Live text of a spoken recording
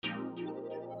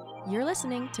You're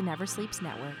listening to Never Sleeps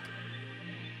Network.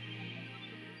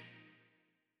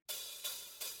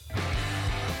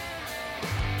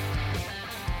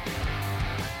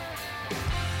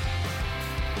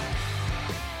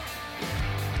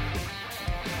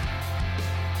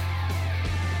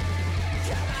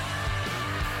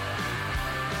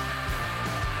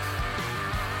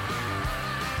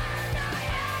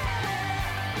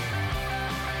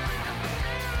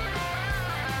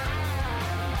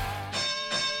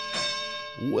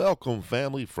 Welcome,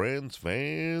 family, friends,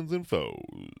 fans, and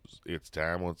foes. It's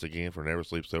time once again for Never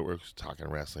Sleeps Network, talking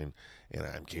wrestling, and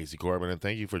I'm Casey Corbin, and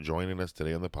thank you for joining us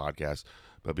today on the podcast.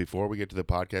 But before we get to the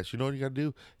podcast, you know what you got to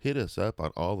do? Hit us up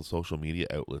on all the social media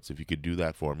outlets. If you could do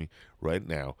that for me right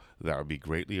now, that would be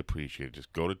greatly appreciated.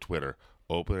 Just go to Twitter,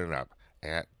 open it up,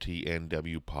 at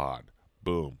TNWPod.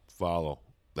 Boom, follow.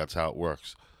 That's how it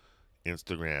works.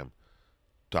 Instagram,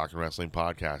 Talking Wrestling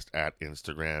Podcast at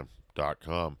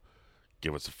Instagram.com.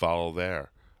 Give us a follow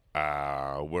there.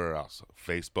 Where else?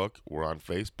 Facebook. We're on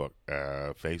Facebook.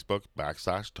 Facebook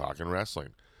 /Talking Wrestling.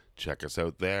 Check us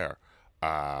out there.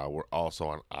 We're also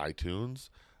on iTunes,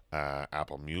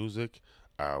 Apple Music,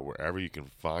 wherever you can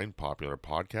find popular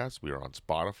podcasts. We are on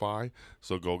Spotify.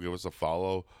 So go give us a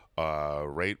follow,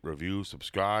 rate, review,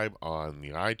 subscribe on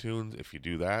the iTunes if you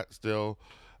do that still.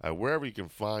 Wherever you can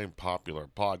find popular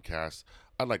podcasts.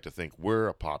 I'd like to think we're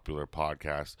a popular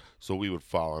podcast, so we would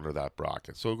fall under that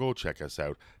bracket. So go check us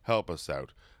out. Help us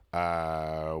out.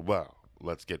 Well,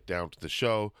 let's get down to the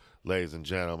show. Ladies and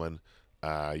gentlemen,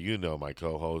 you know my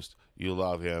co-host. You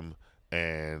love him,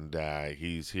 and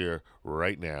he's here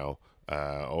right now,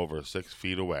 over 6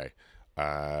 feet away.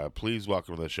 Please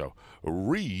welcome to the show,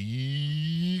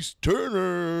 Reese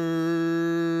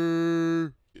Turner.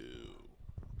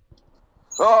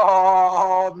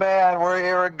 Oh, man, we're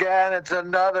here again. It's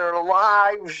another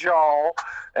live show,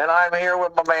 and I'm here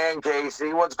with my man,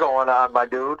 Casey. What's going on, my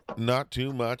dude? Not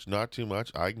too much. I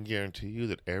can guarantee you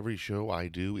that every show I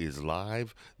do is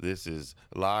live. This is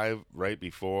live right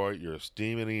before your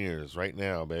steaming ears right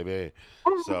now, baby.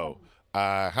 So,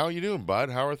 how are you doing,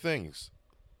 bud? How are things?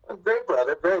 Great,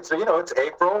 brother, great. So, it's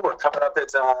April. We're coming up.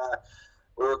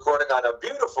 We're recording on a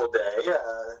beautiful day.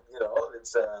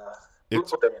 It's a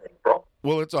beautiful day in April.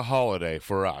 Well, it's a holiday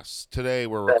for us. Today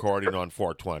we're recording on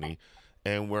 420,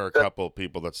 and we're a couple of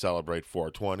people that celebrate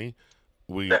 420.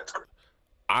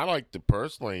 I like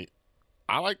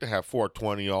to have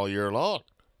 420 all year long.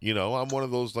 I'm one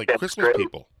of those Christmas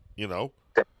people,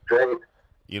 Great.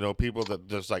 People that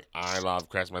just I love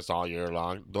Christmas all year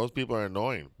long. Those people are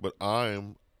annoying, but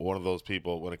I'm one of those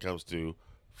people when it comes to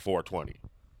 420.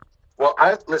 Well,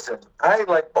 I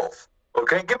like both.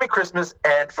 Okay, give me Christmas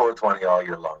and 420 all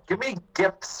year long. Give me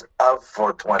gifts of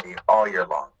 420 all year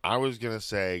long. I was going to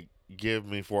say, give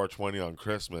me 420 on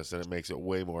Christmas, and it makes it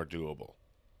way more doable.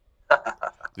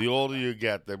 The older you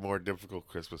get, the more difficult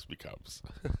Christmas becomes.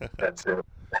 That's it.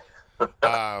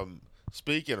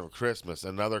 Speaking of Christmas,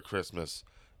 another Christmas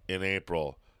in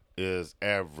April is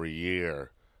every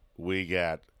year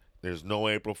there's no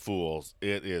April Fools.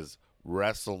 It is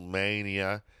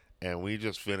WrestleMania. And we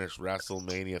just finished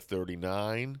WrestleMania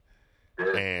 39.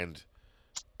 And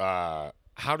how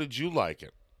did you like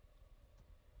it?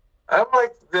 I'm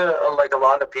like a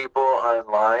lot of people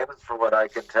online, from what I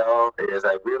can tell, is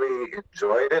I really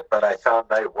enjoyed it, but I found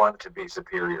night one to be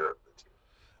superior of the two.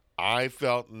 I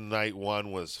felt night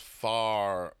one was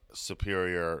far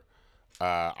superior.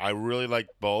 I really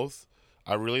liked both.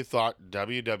 I really thought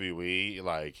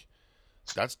WWE,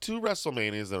 that's 2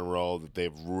 WrestleManias in a row that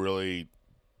they've really...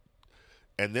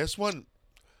 And this one,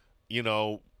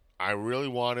 I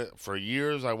really for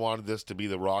years I wanted this to be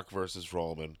The Rock versus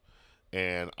Roman.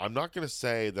 And I'm not going to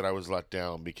say that I was let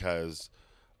down because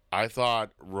I thought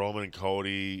Roman and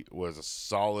Cody was a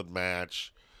solid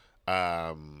match.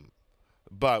 But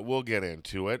we'll get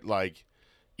into it. I'm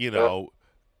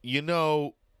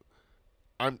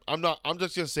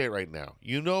just going to say it right now.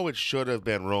 It should have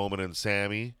been Roman and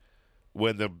Sammy.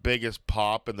 When the biggest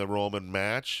pop in the Roman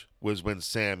match was when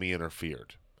Sammy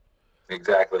interfered.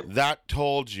 Exactly. That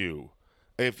told you.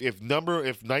 If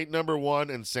night number 1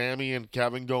 and Sammy and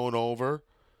Kevin going over,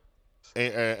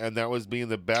 and that was being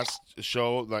the best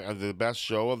show, the best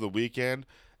show of the weekend,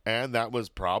 and that was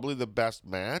probably the best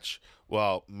match.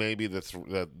 Well, maybe the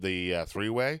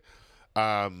three-way,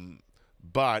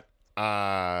 but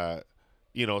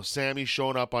Sammy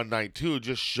showing up on night 2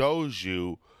 just shows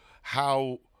you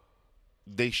how.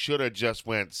 They should have just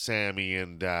went Sammy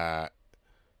and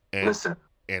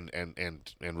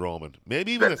Roman.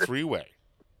 Maybe even a 3-way.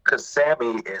 Because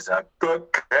Sammy is a good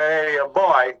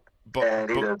boy, and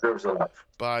he deserves a love.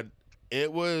 But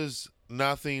it was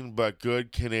nothing but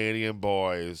good Canadian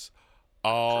boys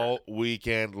all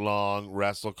weekend long.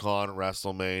 WrestleCon,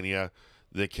 WrestleMania.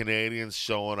 The Canadians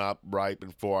showing up right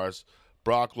before us.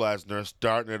 Brock Lesnar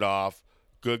starting it off.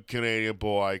 Good Canadian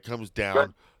boy comes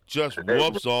down, just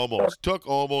whoops almost. Took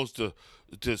almost to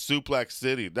Suplex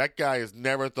City. That guy has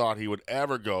never thought he would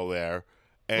ever go there.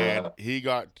 And he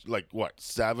got, like, what,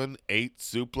 7, 8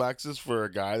 suplexes for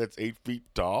a guy that's 8 feet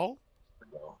tall?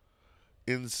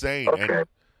 Insane. Okay.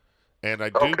 And I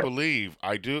do believe,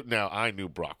 now I knew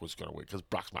Brock was going to win because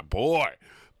Brock's my boy.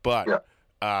 But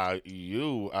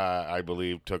you, I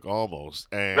believe, took almost.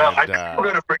 And, now, I knew you were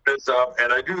going to bring this up,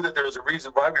 and I knew that there was a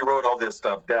reason why we wrote all this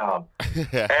stuff down.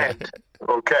 And,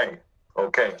 okay,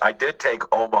 I did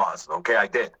take almost. Okay, I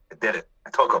did it. I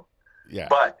took them. Yeah.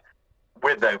 But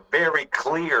with a very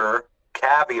clear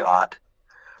caveat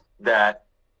that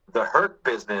the Hurt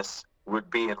Business would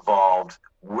be involved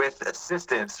with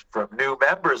assistance from new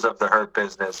members of the Hurt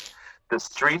Business, the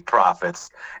Street Profits,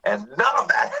 and none of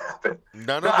that happened.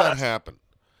 None of that happened.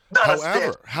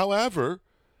 However,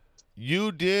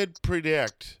 you did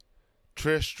predict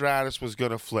Trish Stratus was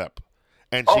going to flip.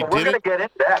 And she we're going to get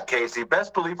into that, Casey.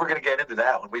 Best believe we're going to get into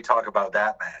that when we talk about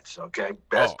that match, okay?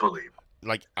 Best believe.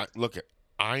 Like,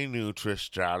 I knew Trish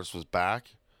Stratus was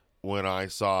back when I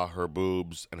saw her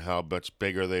boobs and how much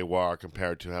bigger they were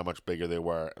compared to how much bigger they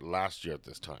were last year at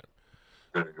this time.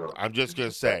 I'm just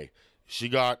going to say,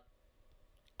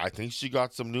 I think she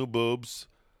got some new boobs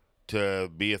to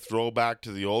be a throwback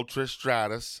to the old Trish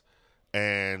Stratus,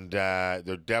 and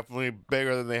they're definitely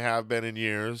bigger than they have been in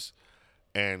years.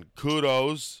 And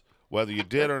kudos, whether you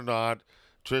did or not,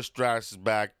 Trish Stratus is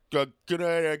back. Good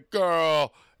Canadian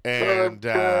girl. And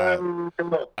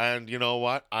you know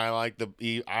what? I like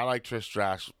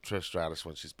Trish Stratus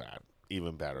when she's bad,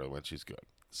 even better when she's good.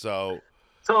 So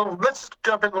let's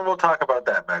jump in and we'll talk about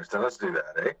that match. Then let's do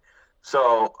that, eh?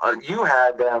 So you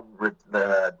had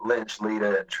Lynch,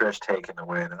 Lita, and Trish taking the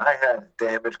win, and I had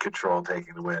Damage Control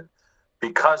taking the win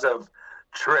because of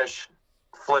Trish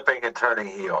flipping and turning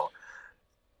heel.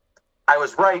 I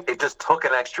was right. It just took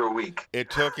an extra week.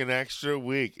 It took an extra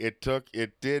week. It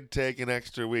did take an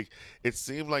extra week. It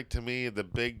seemed like to me the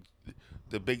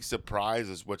big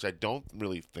surprises, which I don't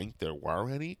really think there were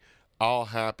any, all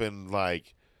happened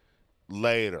like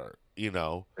later. It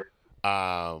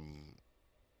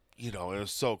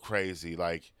was so crazy.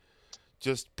 Like,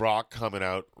 just Brock coming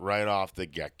out right off the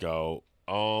get-go.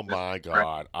 Oh my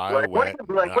God! What did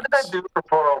that do for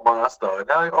poor Omos though?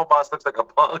 Now Omos looks like a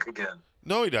punk again.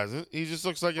 No, he doesn't. He just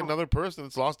looks like another person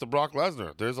that's lost to Brock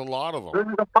Lesnar. There's a lot of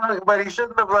them. But he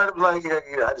shouldn't have let him.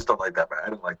 I just don't like that match. I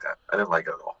didn't like that. I didn't like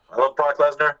it at all. I love Brock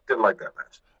Lesnar. Didn't like that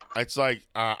match. It's like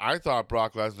I thought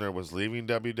Brock Lesnar was leaving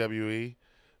WWE,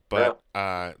 but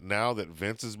now that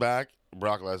Vince is back,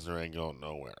 Brock Lesnar ain't going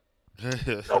nowhere.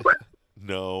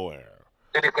 Nowhere.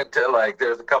 And you can tell,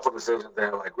 there's a couple decisions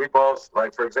there. We both,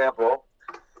 for example,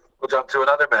 we'll jump to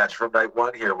another match from night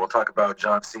one here. We'll talk about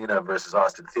John Cena versus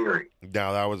Austin Theory.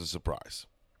 Now, that was a surprise.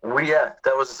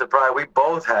 That was a surprise. We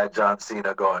both had John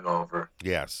Cena going over.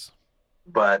 Yes.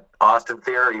 But Austin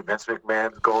Theory, Vince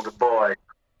McMahon's golden boy.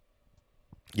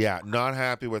 Yeah, not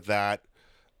happy with that.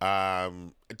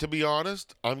 To be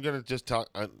honest, I'm going to just talk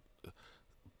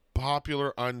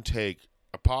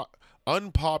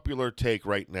unpopular take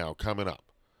right now coming up.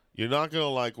 You're not going to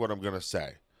like what I'm going to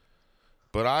say.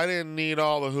 But I didn't need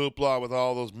all the hoopla with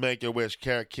all those Make-A-Wish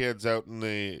kids out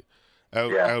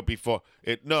before.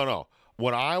 No.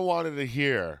 What I wanted to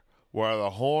hear were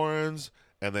the horns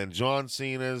and then John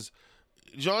Cena's.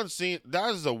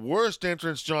 That is the worst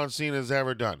entrance John Cena's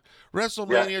ever done.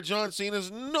 WrestleMania, John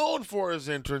Cena's known for his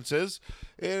entrances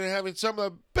and having some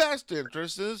of the best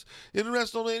entrances in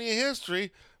WrestleMania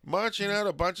history, marching out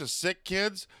a bunch of sick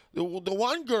kids. The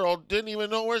one girl didn't even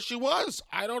know where she was.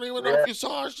 I don't even know if you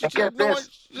saw her. She just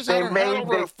had her hand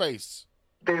over her face.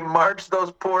 They marched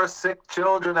those poor sick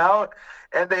children out,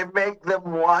 and they make them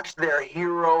watch their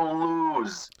hero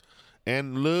lose.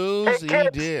 And lose, hey, kids,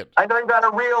 he did. I know you got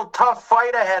a real tough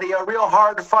fight ahead of you, a real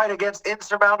hard fight against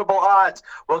insurmountable odds.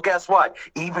 Well, guess what?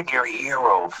 Even your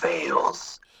hero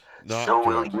fails.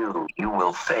 Will you. You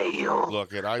will fail.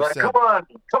 Look, come on.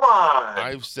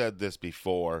 I've said this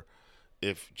before.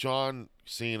 If John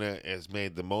Cena has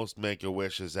made the most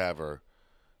Make-A-Wishes ever,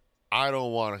 I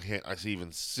don't want to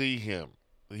even see him.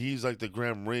 He's like the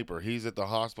Grim Reaper. He's at the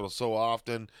hospital so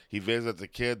often. He visits the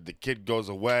kid. The kid goes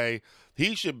away.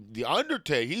 He's the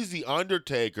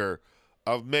Undertaker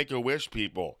of Make-A-Wish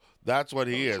people. That's what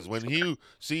he is. When you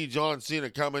see John Cena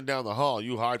coming down the hall,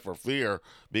 you hide for fear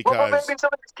because... Well, maybe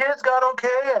some of these kids got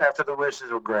okay after the wishes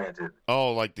were granted.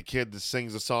 Oh, like the kid that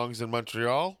sings the songs in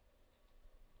Montreal?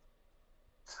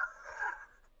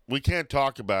 We can't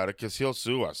talk about it because he'll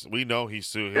sue us. We know he's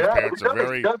sued. His Yeah, parents we are know he's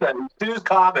very. done that. He sues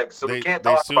comics, so we can't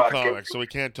They talk sue about it. comics, so we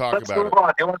can't talk Let's about move it.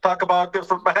 on. You want to talk about a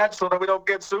different match so that we don't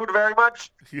get sued very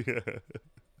much? Yeah.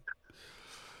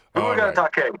 Who are we going to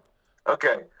talk?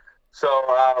 Okay. So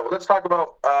let's talk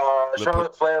about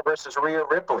Charlotte Flair versus Rhea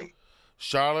Ripley.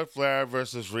 Charlotte Flair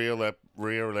versus Rhea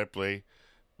Ripley.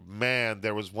 Man,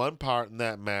 there was one part in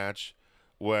that match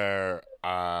where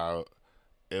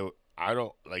it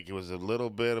was a little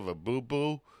bit of a boo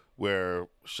boo where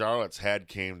Charlotte's head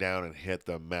came down and hit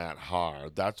the mat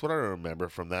hard. That's what I remember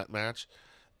from that match,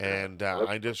 and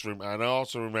I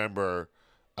also remember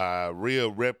Rhea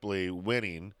Ripley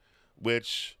winning,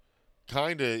 which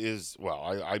kind of is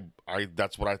I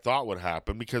that's what I thought would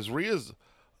happen because Rhea's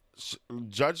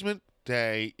Judgment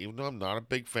Day, even though I'm not a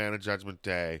big fan of Judgment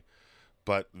Day,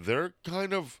 but they're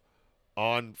kind of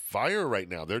on fire right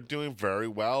now. They're doing very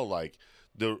well. Like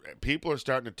the people are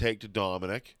starting to take to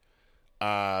Dominic.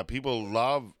 People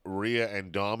love Rhea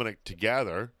and Dominic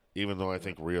together, even though I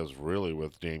think Rhea's really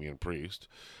with Damian Priest.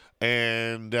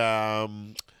 And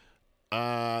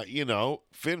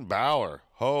Finn Balor.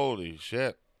 Holy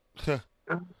shit.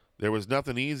 There was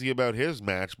nothing easy about his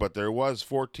match, but there was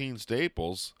 14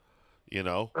 staples,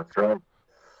 That's right.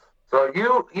 So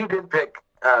you did pick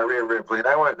Rhea Ripley, and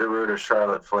I went the route of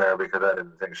Charlotte Flair because I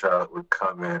didn't think Charlotte would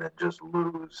come in and just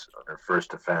lose on her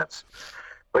first defense.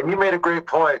 But you made a great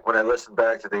point when I listened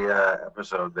back to the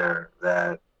episode there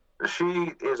that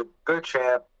she is a good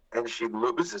champ and she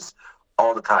loses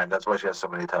all the time. That's why she has so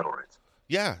many title reigns.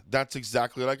 Yeah, that's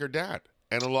exactly like her dad.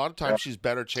 And a lot of times she's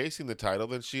better chasing the title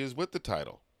than she is with the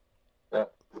title. Yeah.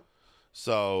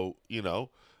 So,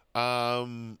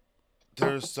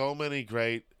 there's so many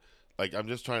great, I'm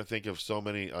just trying to think of so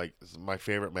many, my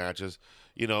favorite matches.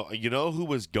 You know who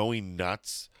was going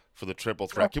nuts for the triple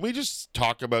threat? Can we just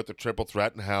talk about the triple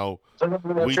threat and how that's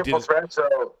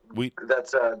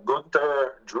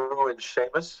Gunther, Drew, and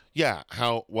Sheamus? Yeah,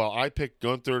 I picked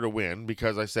Gunther to win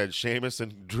because I said Sheamus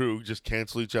and Drew just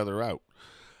cancel each other out.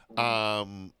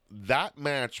 That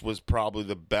match was probably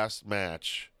the best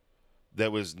match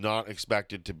that was not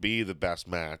expected to be the best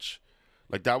match.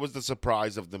 That was the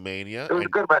surprise of the Mania. It was a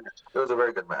good match. It was a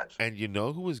very good match. And you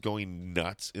know who was going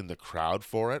nuts in the crowd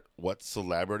for it? What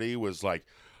celebrity was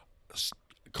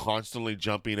constantly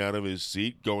jumping out of his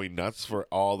seat, going nuts for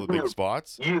all the big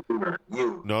spots? You.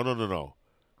 No.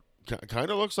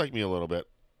 Kind of looks like me a little bit.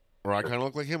 Or I kind of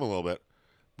look like him a little bit.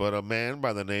 But a man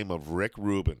by the name of Rick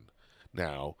Rubin.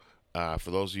 Now,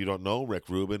 for those of you who don't know, Rick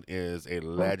Rubin is a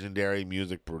legendary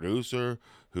music producer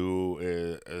who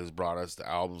has brought us to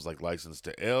albums like License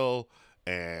to Ill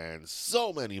and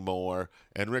so many more.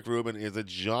 And Rick Rubin is a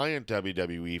giant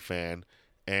WWE fan.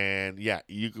 And yeah,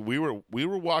 we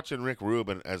were watching Rick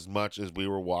Rubin as much as we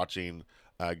were watching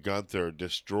Gunther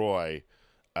destroy,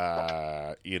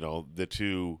 the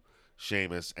two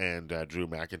Sheamus and Drew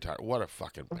McIntyre. What a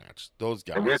fucking match! Those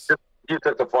guys. You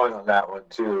took the point on that one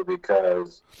too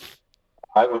because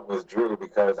I went with Drew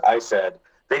because I said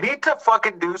they need to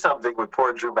fucking do something with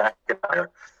poor Drew McIntyre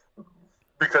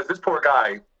because this poor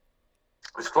guy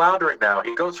is floundering now.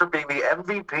 He goes from being the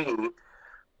MVP,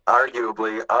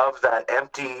 arguably, of that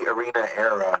empty arena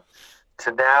era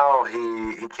to now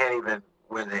he can't even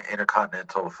win the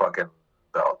Intercontinental fucking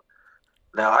belt.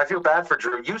 Now, I feel bad for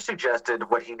Drew. You suggested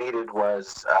what he needed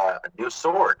was a new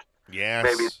sword.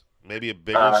 Yes. Maybe a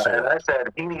bigger sword. And I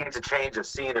said he needs a change of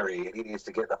scenery and he needs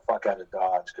to get the fuck out of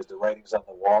Dodge because the writing's on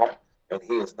the wall and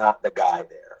he is not the guy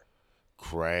there.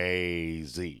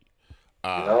 Crazy.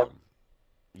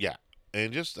 Yeah.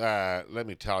 And just let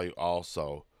me tell you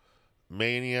also,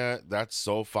 Mania, that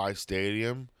SoFi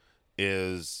Stadium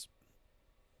is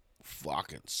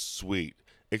fucking sweet.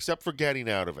 Except for getting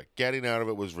out of it. Getting out of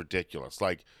it was ridiculous.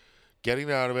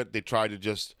 Getting out of it, they tried to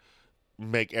just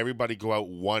make everybody go out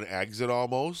one exit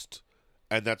almost.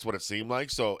 And that's what it seemed like.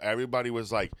 So everybody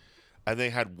was and they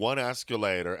had one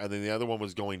escalator and then the other one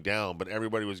was going down, but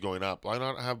everybody was going up. Why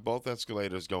not have both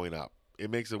escalators going up? It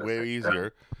makes it way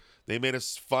easier. They made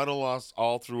us funnel us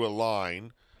all through a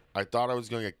line. I thought I was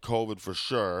going to get COVID for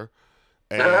sure.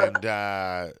 And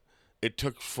it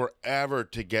took forever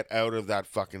to get out of that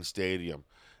fucking stadium.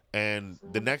 And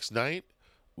the next night,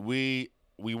 we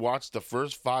watched the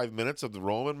first 5 minutes of the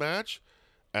Roman match,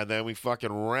 and then we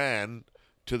fucking ran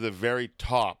to the very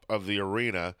top of the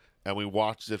arena, and we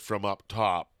watched it from up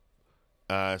top,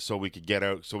 so we could get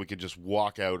out, so we could just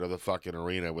walk out of the fucking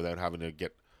arena without having to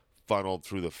get funneled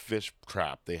through the fish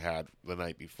trap they had the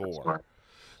night before.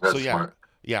 That's smart.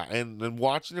 Yeah, and then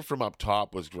watching it from up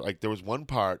top was there was one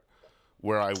part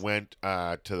where I went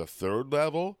to the third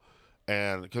level.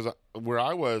 And because where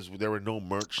I was, there were no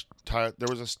merch. There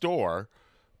was a store,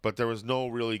 but there was no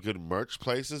really good merch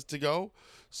places to go.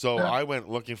 So Yeah. I went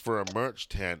looking for a merch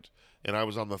tent, and I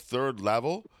was on the third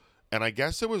level. And I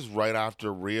guess it was right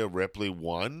after Rhea Ripley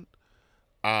won,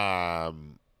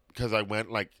 because I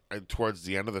went like towards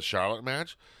the end of the Charlotte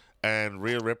match, and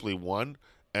Rhea Ripley won,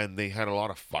 and they had a lot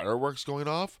of fireworks going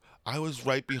off. I was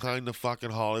right behind the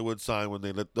fucking Hollywood sign when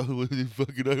they lit the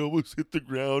fucking. I almost hit the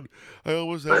ground. I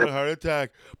almost had a heart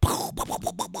attack.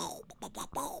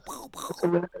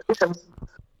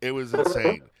 It was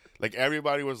insane. Like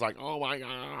everybody was like, "Oh my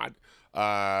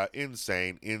god,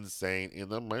 insane, insane in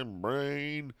the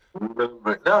membrane."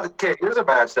 No, okay, here's a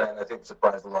match that I think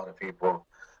surprised a lot of people.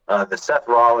 The Seth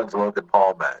Rollins Logan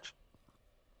Paul match.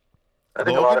 I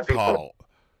think a lot Logan of people. Paul.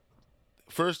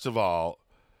 First of all,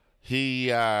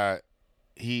 he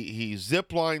he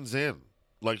zip lines in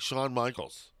like Shawn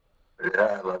Michaels. Yeah,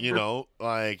 I love You it. know,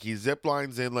 like he zip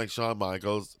lines in like Shawn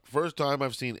Michaels. First time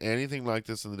I've seen anything like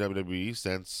this in the WWE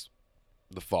since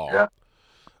the fall. Yeah,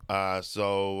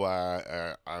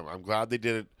 I'm glad they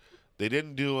did it. They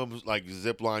didn't do him like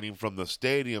zip lining from the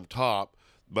stadium top,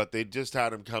 but they just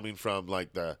had him coming from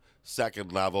like the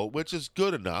second level, which is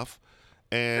good enough.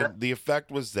 yeah. And the effect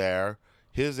was there.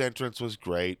 His entrance was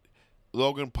great.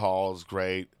 Logan Paul's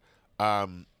great.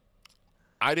 Um,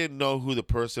 I didn't know who the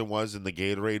person was in the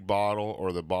Gatorade bottle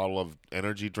or the bottle of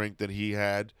energy drink that he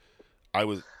had. I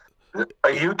was, A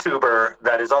YouTuber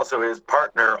that is also his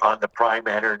partner on the Prime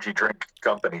Energy Drink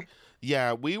Company.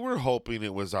 yeah, we were hoping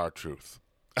it was our truth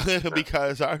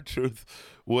because our truth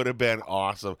would have been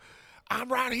awesome. I'm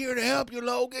right here to help you,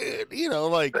 Logan. You know,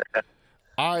 like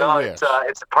I No, wish.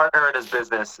 it's a partner in his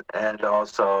business, and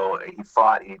also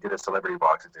he did a celebrity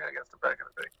boxing thing against him back in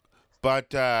the day.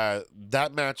 But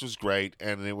that match was great,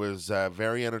 and it was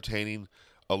very entertaining.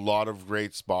 A lot of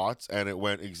great spots, and it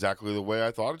went exactly the way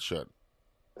I thought it should.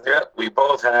 Yeah, we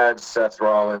both had Seth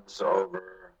Rollins over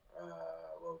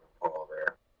Logan Paul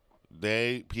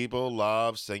there. People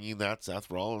love singing that Seth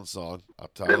Rollins song. I'll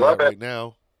tell They you that love it. right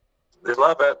now. They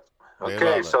love it. They Okay,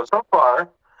 love it. so far,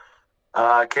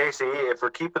 Casey, if we're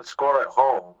keeping score at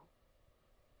home,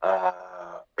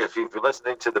 if you've been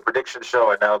listening to the prediction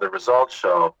show and now the results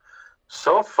show,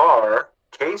 so far,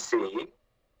 Casey,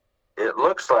 it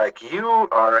looks like you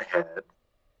are ahead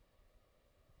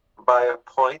by a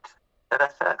point and a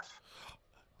half.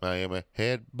 I am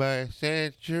ahead by a Yeah,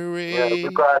 we've century.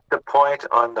 got the point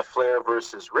on the Flair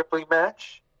versus Ripley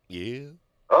match. Yeah.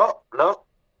 Oh, no,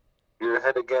 you're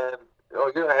ahead again.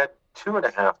 Oh, you're ahead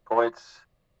 2.5 points.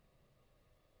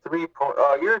 3 points.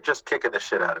 Oh, you're just kicking the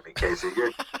shit out of me, Casey.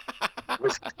 You're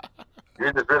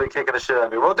just really kicking the shit out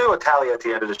of me. We'll do a tally at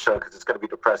the end of the show because it's going to be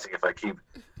depressing if I keep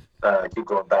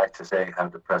going back to saying how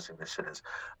depressing this shit is.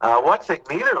 One thing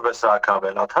neither of us saw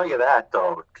coming, I'll tell you that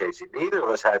though, Casey, neither of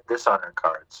us had this on our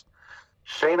cards.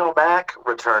 Shane O'Mac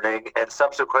returning and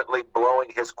subsequently blowing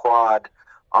his quad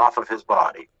off of his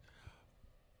body.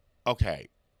 Okay.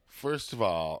 First of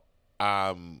all,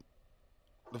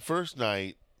 the first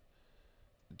night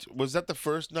was that the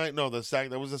first night? No, the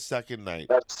second. That was the second night.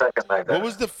 That's the second night. What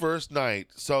was the first night?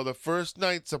 So the first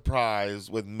night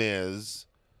surprise with Miz.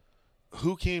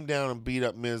 Who came down and beat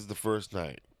up Miz the first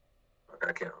night?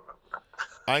 I can't remember.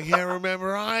 I can't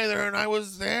remember either, and I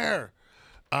was there.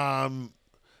 No,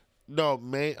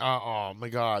 oh my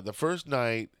God, the first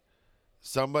night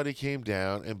somebody came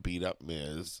down and beat up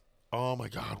Miz. Oh my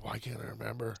God, why can't I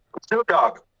remember? Snoop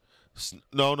Dogg.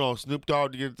 No, Snoop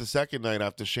Dogg did it the second night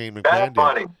after Shane McMahon Bad did.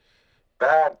 Bunny.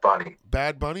 Bad Bunny.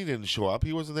 Bad Bunny didn't show up.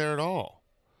 He wasn't there at all.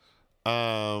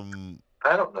 I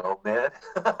don't know, man.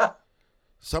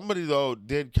 Somebody though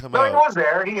did come No, he out. was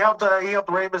there. He helped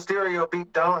Rey Mysterio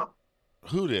beat Dom.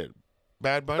 Who did?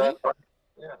 Bad Bunny? Bad Bunny.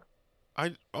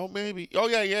 Yeah. Maybe. Oh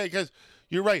yeah, because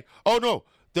you're right. Oh no,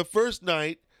 the first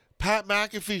night Pat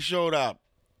McAfee showed up.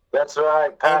 That's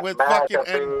right. Pat And with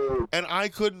McAfee. and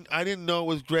I didn't know it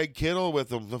was Greg Kittle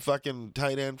with him, the fucking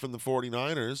tight end from the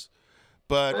 49ers.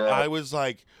 But Yeah. I was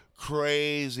like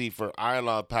crazy I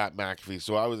love Pat McAfee.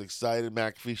 So I was excited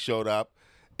McAfee showed up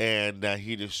and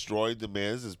he destroyed the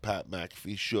Miz as Pat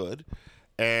McAfee should.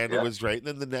 And it was great. And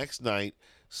then the next night,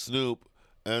 Snoop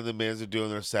and the Miz are doing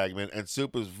their segment and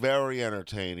Snoop was very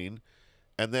entertaining.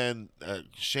 And then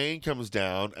Shane comes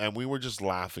down and we were just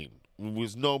laughing.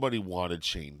 Nobody wanted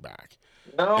Shane back.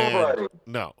 Nobody.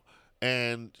 No.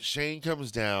 And Shane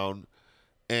comes down,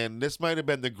 and this might have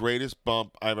been the greatest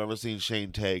bump I've ever seen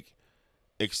Shane take,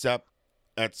 except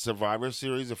at Survivor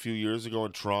Series a few years ago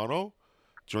in Toronto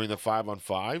during the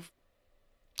 5-on-5.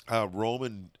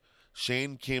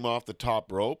 Shane came off the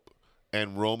top rope,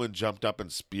 and Roman jumped up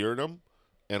and speared him,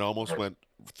 and almost went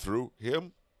through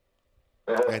him,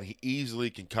 and he easily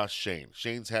concussed Shane.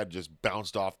 Shane's head just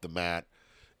bounced off the mat.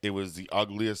 It was the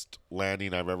ugliest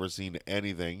landing I've ever seen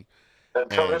anything.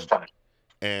 Until this time.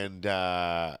 And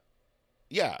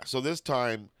yeah, so this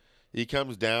time he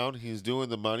comes down, he's doing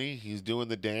the money, he's doing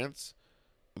the dance,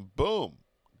 and boom,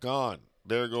 gone.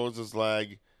 There goes his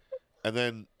leg. And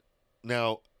then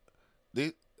now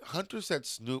Hunter said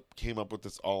Snoop came up with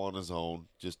this all on his own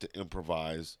just to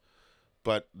improvise.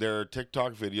 But there are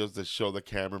TikTok videos that show the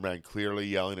cameraman clearly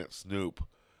yelling at Snoop,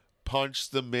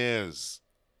 "Punch the Miz."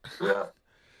 Yeah.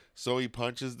 So he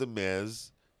punches the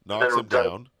Miz, knocks him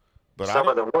down. But some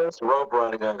of the worst rope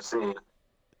running I've seen.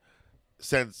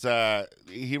 Since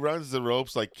he runs the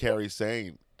ropes like Carrie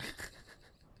Sane.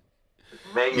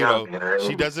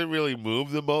 She doesn't really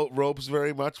move the ropes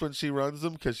very much when she runs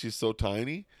them because she's so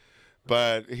tiny.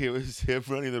 But him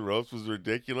running the ropes was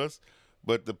ridiculous.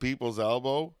 But the people's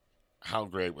elbow, how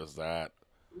great was that?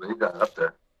 He got up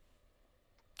there.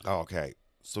 Oh, okay.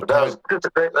 So that was just a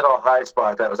great little high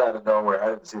spot that was out of nowhere. I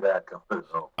didn't see that coming.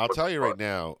 I'll tell you right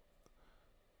now,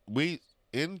 we,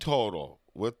 in total,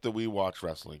 with the We Watch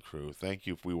Wrestling crew, thank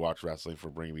you, We Watch Wrestling, for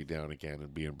bringing me down again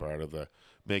and being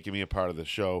making me a part of the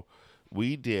show.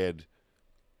 We did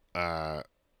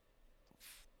 13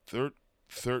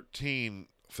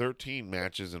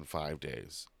 matches in 5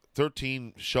 days.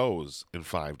 13 shows in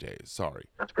 5 days, sorry.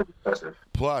 That's pretty impressive.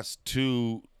 Plus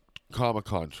 2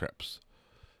 Comic-Con trips.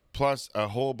 Plus a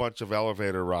whole bunch of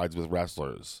elevator rides with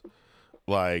wrestlers.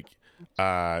 Like,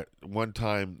 one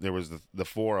time there was the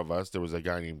four of us. There was a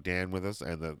guy named Dan with us,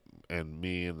 and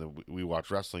me and the We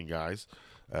Watch Wrestling guys,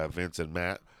 Vince and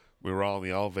Matt. We were all in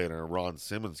the elevator, and Ron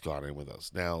Simmons got in with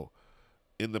us. Now,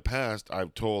 in the past,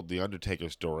 I've told the Undertaker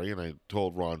story, and I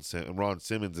told Ron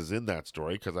Simmons is in that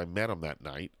story because I met him that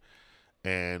night,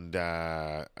 and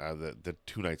the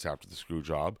 2 nights after the screw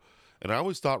job. And I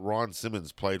always thought Ron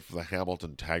Simmons played for the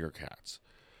Hamilton Tiger Cats.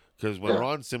 Because when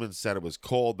Ron Simmons said it was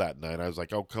cold that night, I was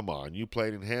like, oh, come on. You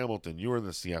played in Hamilton. You were in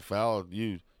the CFL.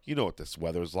 You know what this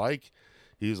weather's like.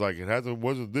 He's like,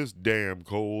 wasn't this damn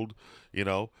cold, you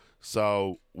know.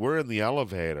 So we're in the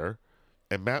elevator,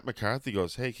 and Matt McCarthy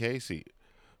goes, hey, Casey,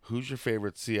 who's your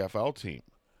favorite CFL team?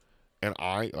 And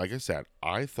like I said,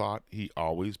 I thought he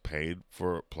always played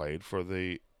for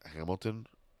the Hamilton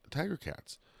Tiger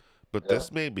Cats. But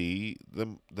this may be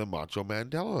the Macho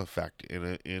Mandela effect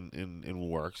in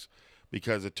works,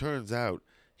 because it turns out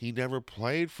he never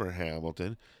played for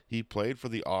Hamilton. He played for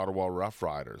the Ottawa Rough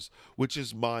Riders, which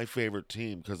is my favorite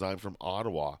team because I'm from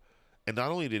Ottawa. And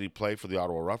not only did he play for the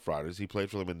Ottawa Rough Riders, he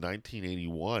played for them in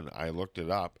 1981. I looked it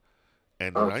up.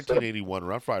 And the 1981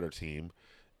 Rough Rider team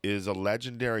is a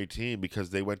legendary team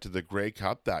because they went to the Grey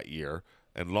Cup that year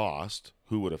and lost.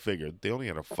 Who would have figured? They only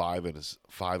had a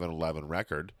 5-11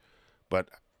 record. But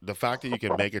the fact that you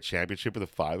can make a championship with a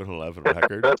 5-11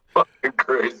 record That's fucking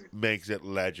crazy. Makes it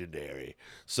legendary.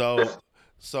 So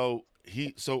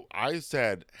I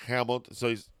said Hamilton.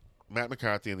 So Matt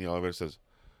McCarthy in the elevator says,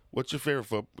 "What's your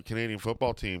favorite Canadian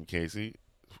football team, Casey?"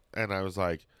 And I was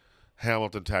like,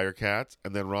 "Hamilton Tiger Cats."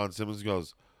 And then Ron Simmons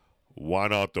goes, "Why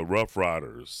not the Rough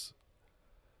Riders?"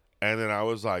 And then I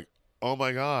was like, "Oh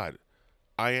my God.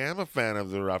 I am a fan of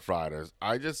the Rough Riders.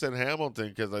 I just said Hamilton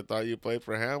because I thought you played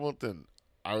for Hamilton."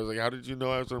 I was like, "How did you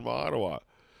know I was from Ottawa?"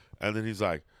 And then he's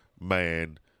like,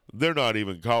 "Man, they're not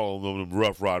even calling them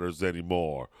Rough Riders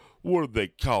anymore. What are they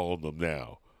calling them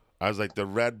now?" I was like, "The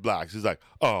Red Blacks." He's like,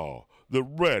 "Oh, the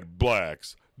Red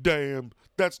Blacks. Damn,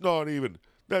 that's not even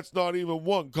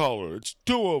one color. It's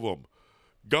 2 of them.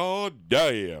 God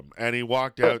damn." And he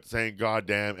walked out saying "God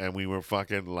damn," and we were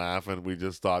fucking laughing. We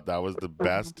just thought that was the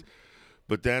best.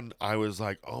 But then I was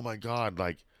like, oh my God,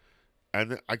 like,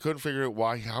 and I couldn't figure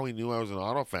out how he knew I was an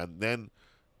Ottawa fan. Then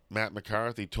Matt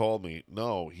McCarthy told me,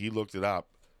 no, he looked it up.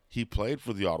 He played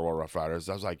for the Ottawa Rough Riders.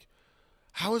 I was like,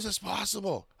 how is this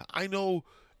possible? I know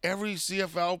every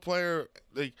CFL player.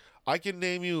 Like, I can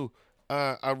name you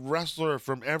a wrestler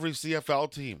from every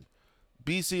CFL team.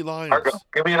 BC Lions. Argo.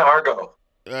 Give me an Argo.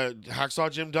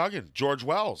 Hacksaw Jim Duggan. George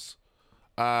Wells.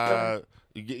 Name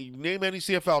any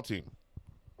CFL team.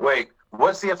 Wait,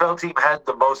 what CFL team had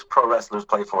the most pro wrestlers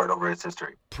play for it over its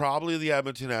history? Probably the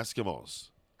Edmonton Eskimos.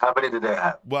 How many did they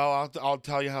have? Well, I'll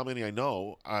tell you how many I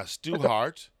know. Stu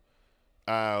Hart,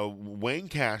 Wayne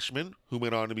Cashman, who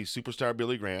went on to be Superstar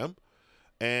Billy Graham,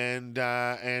 and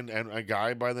a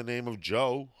guy by the name of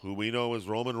Joe, who we know as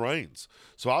Roman Reigns.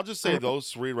 So I'll just say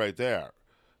those 3 right there.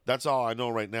 That's all I know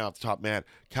right now at the top man.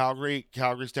 Calgary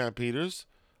Stampeders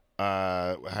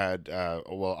had,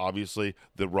 obviously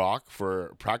The Rock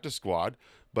for practice squad,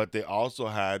 but they also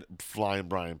had Flying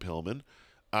Brian Pillman.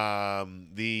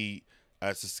 The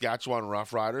Saskatchewan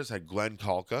Roughriders had Glenn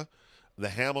Kalka. The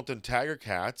Hamilton Tiger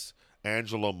Cats,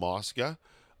 Angelo Mosca.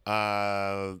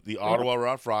 The Ottawa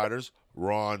Roughriders,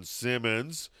 Ron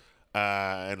Simmons,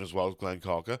 and as well as Glenn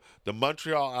Kalka. The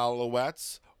Montreal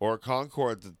Alouettes, or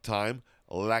Concord at the time,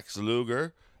 Lex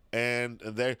Luger. And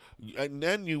then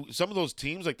some of those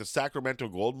teams like the Sacramento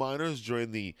Gold Miners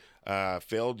during the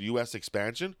failed U.S.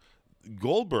 expansion,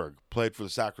 Goldberg played for the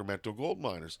Sacramento Gold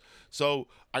Miners. So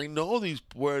I know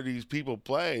where these people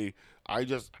play. I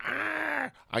just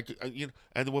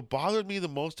and what bothered me the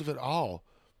most of it all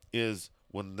is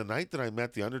when the night that I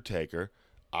met the Undertaker,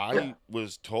 I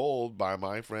was told by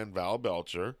my friend Val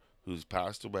Belcher, who's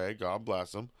passed away, God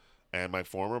bless him, and my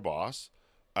former boss,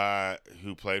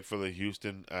 who played for the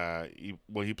Houston.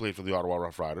 He played for the Ottawa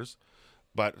Rough Riders,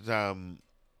 but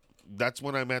that's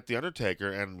when I met the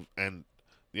Undertaker, and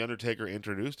the Undertaker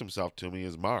introduced himself to me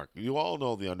as Mark. You all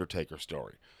know the Undertaker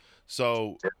story.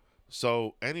 So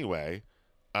anyway,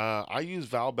 I use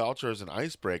Val Belcher as an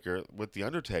icebreaker with the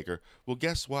Undertaker. Well,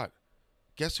 guess what?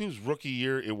 Guess whose rookie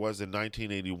year it was in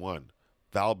 1981?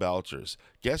 Val Belcher's.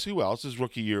 Guess who else's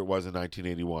rookie year it was in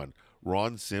 1981?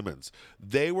 Ron Simmons.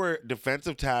 They were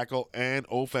defensive tackle and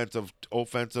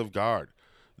offensive guard.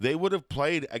 They would have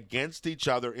played against each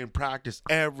other in practice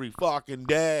every fucking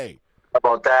day. How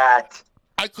about that?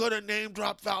 I could have name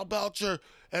dropped Val Belcher,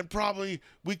 and probably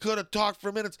we could have talked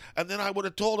for minutes, and then I would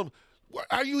have told him,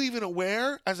 are you even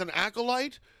aware, as an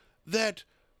acolyte, that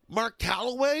Mark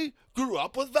Calloway grew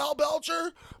up with Val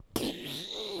Belcher?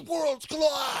 Worlds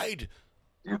collide.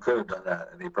 You could have done that,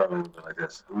 and he probably would have been like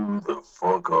this. Who the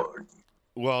fuck are you?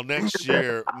 Well, next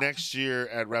year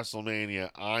at WrestleMania,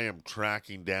 I am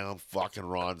tracking down fucking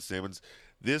Ron Simmons.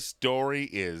 This story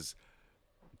is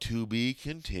to be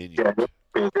continued. Getting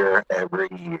bigger every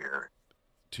year.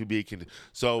 To be continued.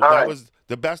 So All that right. was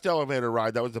the best elevator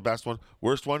ride. That was the best one.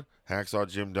 Worst one, Hacksaw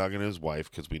Jim Duggan and his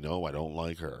wife, because we know I don't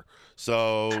like her.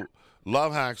 So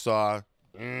love Hacksaw.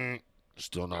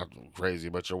 Still not crazy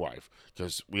about your wife,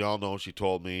 because we all know she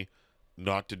told me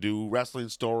not to do wrestling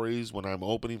stories when I'm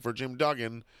opening for Jim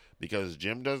Duggan, because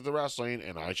Jim does the wrestling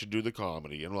and I should do the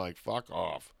comedy. And like, fuck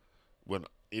off. When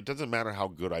it doesn't matter how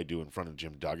good I do in front of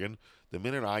Jim Duggan, the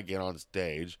minute I get on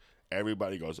stage,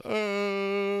 everybody goes,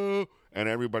 oh, and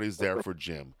everybody's there for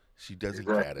Jim. She doesn't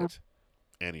get it.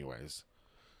 Anyways,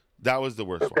 that was the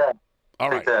worst one.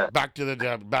 All right, back to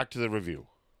the review.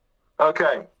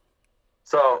 Okay,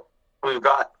 so we're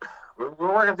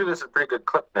working through this a pretty good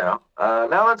clip now.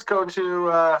 Now let's go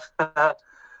to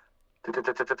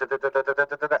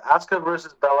Asuka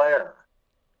versus Belair.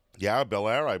 Yeah,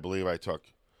 Belair, I believe I took.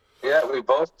 Yeah, we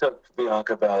both took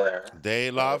Bianca Belair. They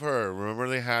love her. Remember,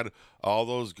 they had all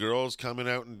those girls coming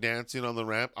out and dancing on the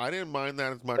ramp. I didn't mind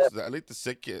that as much. At least the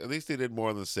sick kids. At least they did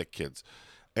more than the sick kids.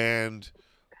 And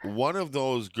one of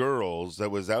those girls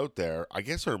that was out there, I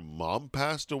guess her mom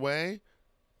passed away,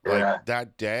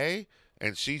 that day,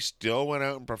 and she still went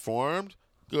out and performed.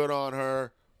 Good on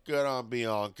her. Good on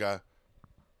Bianca.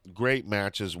 Great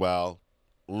match as well.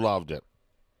 Loved it.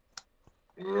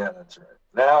 Yeah, that's right.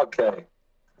 Now, okay.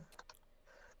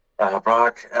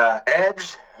 Brock,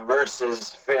 Edge versus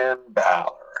Finn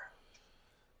Balor.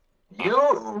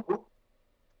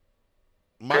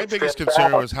 My biggest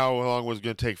concern was how long it was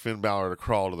going to take Finn Balor to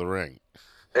crawl to the ring.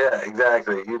 Yeah,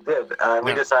 exactly. You did.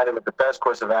 We decided that the best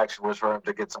course of action was for him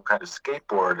to get some kind of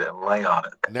skateboard and lay on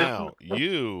it. Now,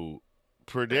 you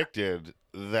predicted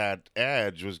that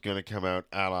Edge was going to come out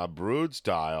a la Brood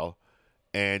style,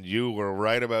 and you were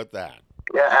right about that.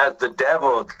 Yeah, as the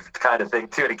devil kind of thing,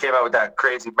 too. And he came out with that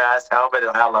crazy mask helmet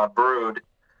and a la Brood.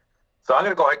 So I'm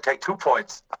going to go ahead and take 2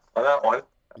 points on that one.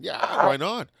 Yeah, why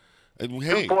not? And,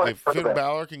 hey, if Finn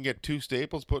Balor can get 2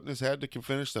 staples put in his head to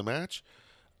finish the match,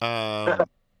 for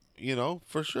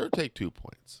sure take 2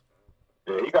 points.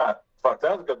 Yeah, that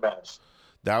was a good match.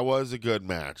 That was a good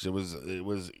match. It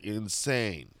was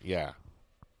insane. Yeah.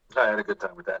 I had a good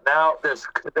time with that. Now, there's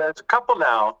a couple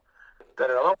now that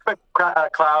are a little bit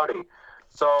cloudy.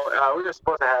 So we were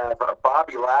supposed to have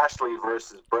Bobby Lashley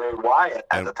versus Bray Wyatt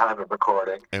at the time of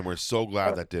recording. And we're so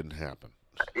glad that didn't happen.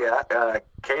 Yeah,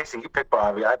 Casey, you picked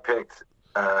Bobby. I picked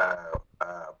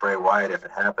Bray Wyatt if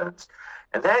it happens.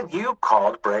 And then you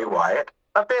called Bray Wyatt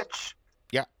a bitch.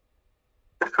 Yeah.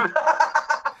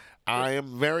 I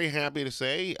am very happy to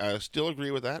say I still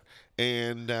agree with that.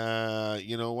 And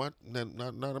you know what?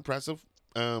 Not impressive.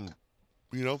 Like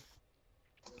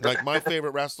my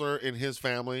favorite wrestler in his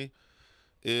family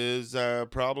is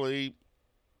probably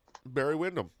Barry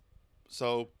Windham.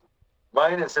 So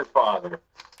mine is his father.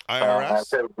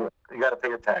 IRS. You got to pay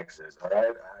your taxes, all right?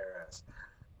 IRS.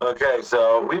 Okay,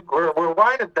 so we're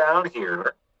winding down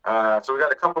here. So we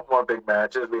got a couple more big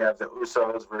matches. We have the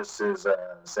Usos versus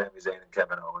Sami Zayn and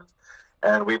Kevin Owens.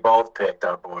 And we both picked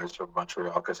our boys from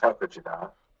Montreal, because how could you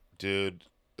not? Dude,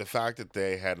 the fact that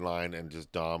they headlined and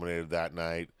just dominated that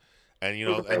night, and It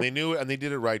was and amazing. they knew, and they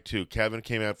did it right too. Kevin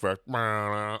came out for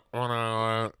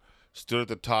stood at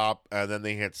the top, and then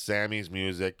they hit Sammy's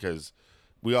music because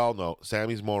we all know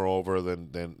Sammy's more over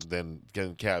than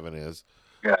Kevin is.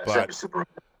 Yeah, But super.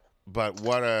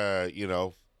 what a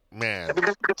man. And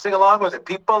because you can sing along with it.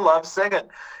 People love singing.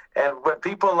 And when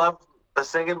people love the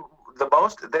singing the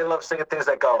most, they love singing things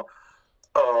that go,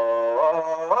 oh,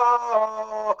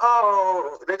 oh,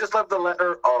 oh. They just love the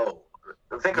letter O.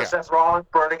 Think of Yeah, Seth Rollins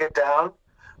burning it down.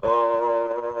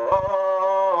 Oh,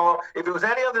 oh. If it was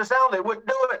any other sound, they wouldn't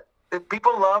do it.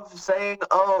 People love saying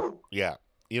oh. yeah.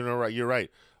 Right. You're right.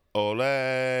 Ole,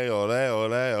 ole,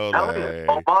 ole, Telling you,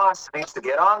 ole. Omos needs to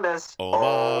get on this.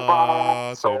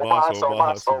 Omos, Omas, Omas, Omos,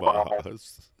 Omas, Omos, Omos.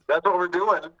 Omas. That's what we're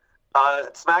doing.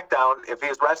 SmackDown, if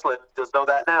he's wrestling, just know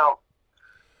that now.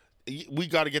 We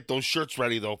got to get those shirts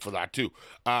ready though for that too.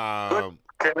 Good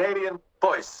Canadian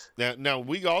voice. Now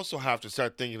we also have to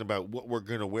start thinking about what we're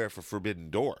gonna wear for Forbidden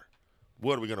Door.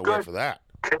 What are we gonna wear Good for that?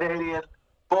 Canadian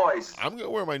voice. I'm gonna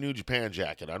wear my New Japan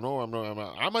jacket. I know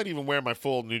I might even wear my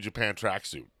full New Japan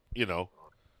tracksuit.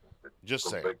 Just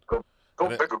Go saying. big, go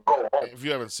And big or go home. if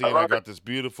you haven't I seen, I love got it. this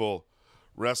beautiful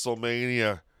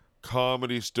WrestleMania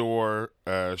Comedy Store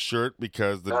shirt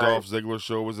because the Nice. Dolph Ziggler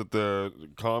show was at the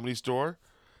Comedy Store,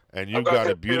 and you I've got got a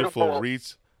this beautiful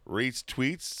beautiful Reese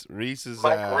tweets. Reese is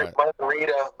Mike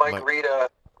Rita,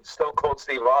 Stone Cold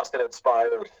Steve Austin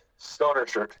inspired stoner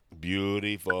shirt.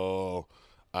 beautiful.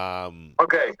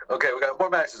 Okay, we got more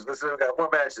matches. We got more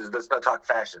matches. Let's not talk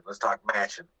fashion. Let's talk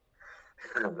mashing.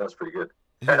 That's pretty good.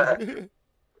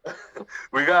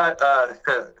 We got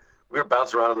we're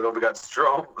bouncing around a little. We got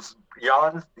Strom,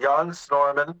 Jan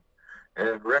Snorman,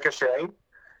 and Ricochet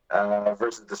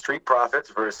versus the Street Profits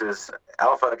versus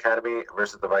Alpha Academy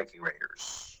versus the Viking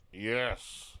Raiders.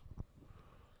 Yes.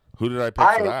 Who did I pick for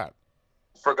I that?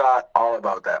 forgot all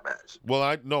about that match.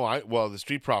 Well, the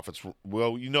Street Profits.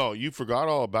 Well, you forgot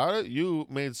all about it. You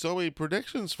made so many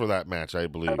predictions for that match. I I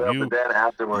believe know, you. but then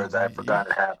afterwards, I forgot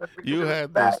it happened because You it was had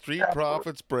the bad Street afterwards.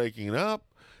 Profits breaking up.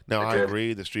 Now I I did.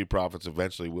 agree, the Street Profits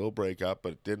eventually will break up,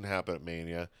 but it didn't happen at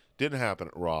Mania. Didn't happen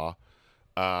at Raw.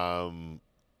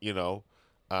 You know,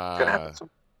 It's gonna happen soon.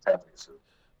 It's happening soon.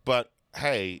 but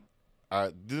hey,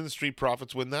 didn't the Street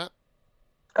Profits win that?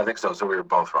 I think so. So we were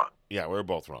both wrong. Yeah, we were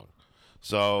both wrong.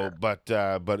 So,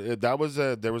 that was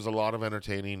there was a lot of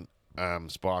entertaining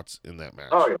spots in that match.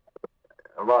 Oh yeah,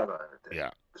 a lot of it.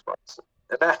 Yeah.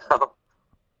 And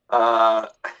now,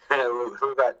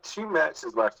 we've got two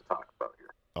matches left to talk about here.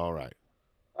 All right.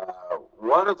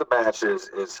 One of the matches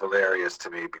is hilarious to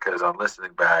me because on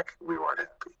listening back, we weren't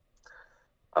happy.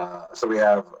 So we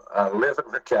have Liv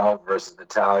and Raquel versus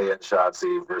Natalia and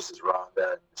Shotzi versus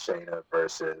Ronda and Shayna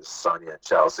versus Sonya and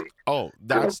Chelsea. Oh,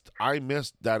 I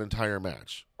missed that entire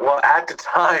match. Well, at the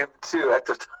time,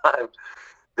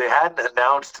 they hadn't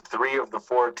announced 3 of the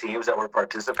 4 teams that were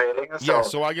participating. So, Yeah,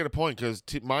 so I get a point because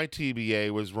my TBA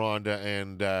was Ronda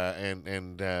and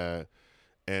Shayna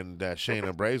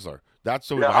Baszler. That's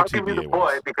what my I'll give you the TBA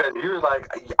was. point because you were like,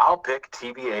 I'll pick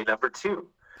TBA number 2.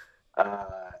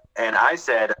 And I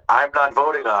said, I'm not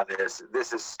voting on this.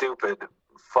 This is stupid.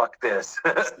 Fuck this.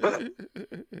 So,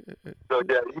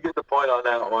 yeah, you get the point on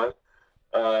that one.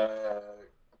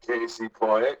 Casey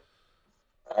point.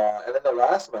 And then the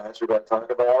last match we're going to talk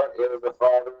about is the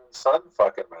father and son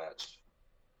fucking match.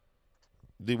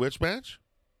 The which match?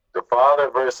 The father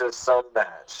versus son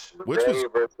match.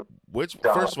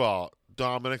 First of all,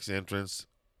 Dominic's entrance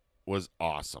was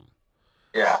awesome.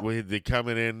 Yeah. With the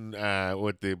coming in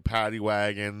with the paddy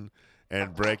wagon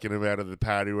and breaking him out of the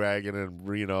paddy wagon, and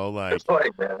It's funny,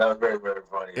 man. That was very, very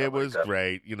funny. It was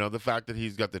great. The fact that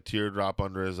he's got the teardrop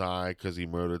under his eye because he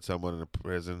murdered someone in a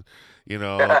prison.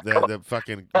 That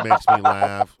fucking makes me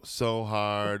laugh so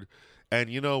hard. And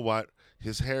you know what?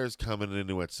 His hair's coming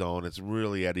into its own. It's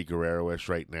really Eddie Guerrero-ish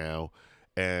right now.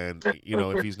 And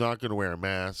if he's not going to wear a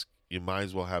mask, you might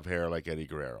as well have hair like Eddie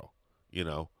Guerrero.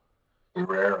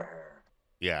 Guerrero hair.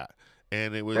 Yeah,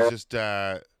 and it was just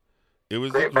it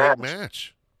was a great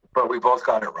match. But we both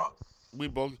got it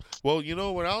wrong. Well, you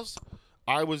know what else?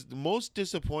 I was the most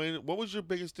disappointed. What was your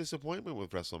biggest disappointment with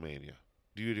WrestleMania?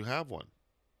 Do you have one?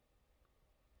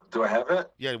 Do I have it?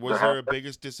 Yeah, was there a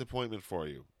biggest disappointment for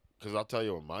you? Because I'll tell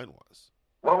you what mine was.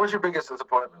 What was your biggest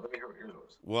disappointment? Let me hear what yours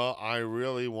was. Well, I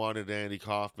really wanted Andy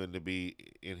Kaufman to be,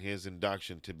 in his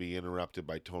induction, to be interrupted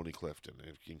by Tony Clifton,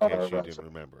 in case you didn't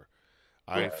remember.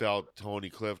 I felt Tony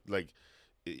Clifton,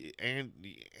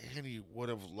 Andy would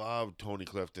have loved Tony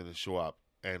Clifton to show up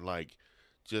and like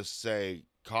just say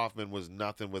Kaufman was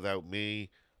nothing without me.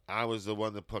 I was the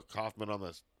one that put Kaufman on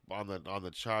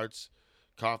the charts.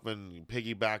 Kaufman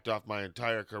piggybacked off my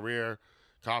entire career.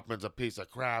 Kaufman's a piece of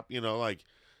crap. Like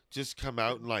just come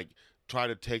out and like try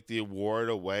to take the award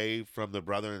away from the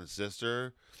brother and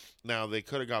sister. Now they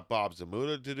could have got Bob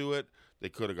Zamuda to do it. They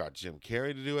could have got Jim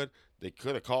Carrey to do it. They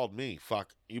could have called me.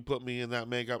 Fuck, you put me in that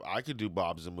makeup. I could do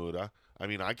Bob Zamuda. I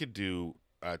mean, I could do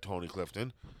Tony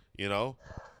Clifton. You know,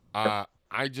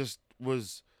 I just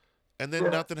was, and then Yeah.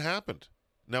 nothing happened.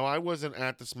 Now I wasn't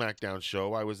at the SmackDown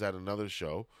show. I was at another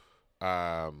show.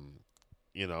 Um,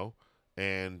 you know,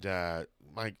 and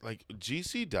like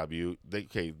GCW.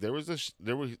 There was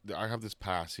I have this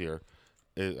pass here.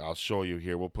 I'll show you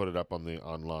here. We'll put it up on the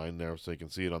online there so you can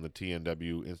see it on the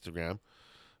TNW Instagram.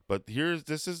 But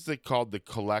this is called the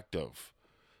Collective,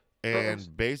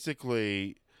 and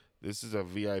basically this is a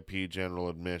VIP general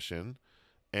admission,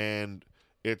 and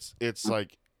it's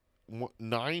like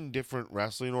 9 different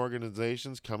wrestling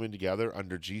organizations coming together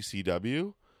under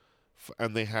GCW,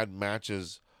 and they had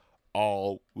matches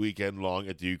all weekend long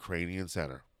at the Ukrainian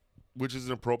Center, which is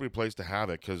an appropriate place to have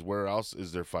it because where else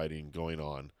is there fighting going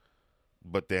on?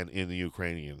 But then in the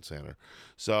Ukrainian Center.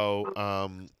 So,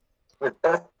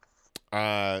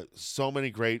 so many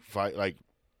great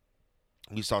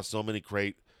we saw so many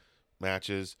great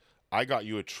matches. I got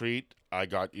you a treat. I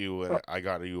got you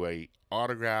a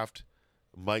autographed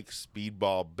Mike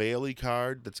Speedball Bailey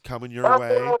card that's coming your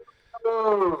way.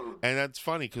 And that's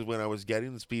funny because when I was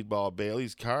getting the Speedball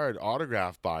Bailey's card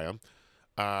autographed by him,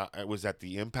 it was at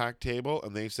the Impact table,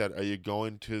 and they said, "Are you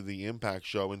going to the Impact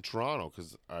show in Toronto?"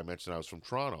 Because I mentioned I was from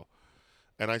Toronto,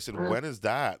 and I said, "When is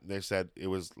that?" And they said it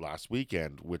was last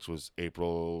weekend, which was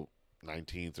April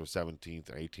 19th or 17th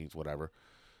or 18th, whatever.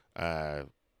 I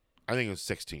think it was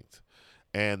 16th,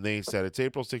 and they said it's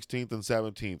April 16th and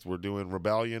 17th. We're doing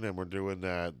Rebellion, and we're doing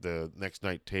the next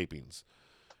night tapings.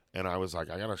 And I was like,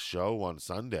 I got a show on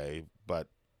Sunday, but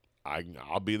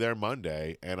I'll be there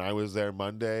Monday. And I was there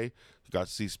Monday. Got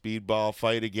to see Speedball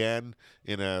fight again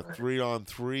in a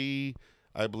 3-on-3,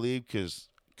 I believe, because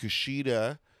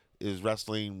Kushida is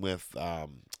wrestling with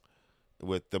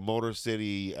the Motor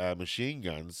City Machine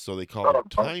Guns, so they call it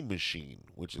Time Machine,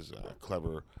 which is a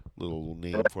clever little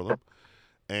name for them.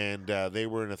 And they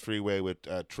were in a 3-way with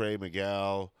Trey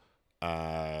Miguel,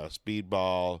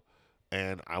 Speedball,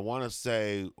 and I want to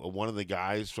say one of the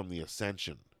guys from the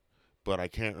Ascension, but I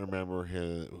can't remember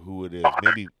who it is.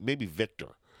 Maybe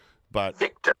Victor, but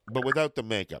without the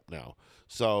makeup now.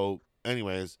 So,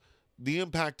 anyways, the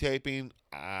Impact taping,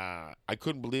 I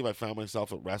couldn't believe I found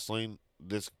myself at wrestling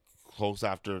this close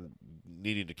after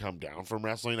needing to come down from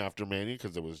wrestling after Mania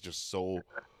because it was just so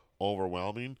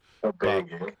overwhelming.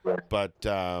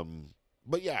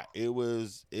 But yeah, it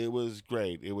was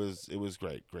great. It was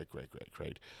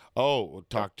great. Oh, we'll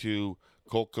talk to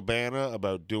Colt Cabana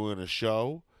about doing a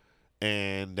show,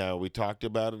 and we talked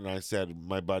about it. And I said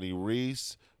my buddy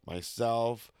Reese,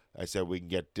 myself. I said we can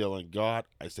get Dylan Gott.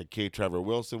 I said K. Trevor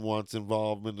Wilson wants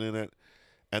involvement in it,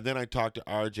 and then I talked to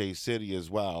RJ City as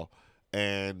well.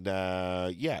 And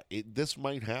this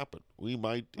might happen. We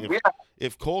might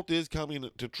if Colt is coming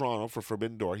to Toronto for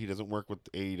Forbidden Door. He doesn't work with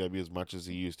AEW as much as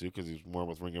he used to because he's more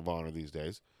with Ring of Honor these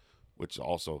days, which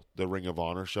also the Ring of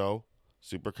Honor show,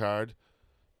 Supercard.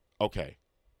 Okay,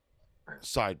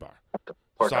 sidebar.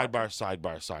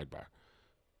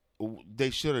 They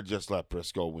should have just let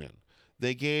Briscoe win.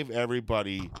 They gave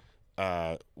everybody.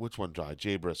 Which one died?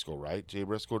 Jay Briscoe, right? Jay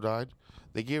Briscoe died.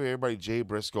 They gave everybody Jay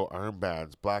Briscoe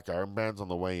armbands, black armbands on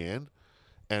the way in,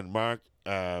 and Mark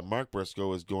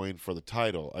Briscoe is going for the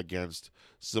title against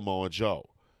Samoa Joe,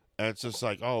 and it's just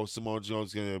like, oh, Samoa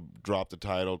Joe's gonna drop the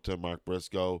title to Mark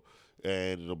Briscoe,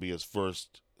 and it'll be his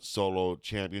first solo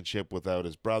championship without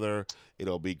his brother.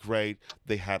 It'll be great.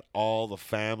 They had all the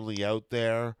family out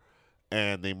there,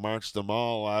 and they marched them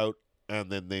all out,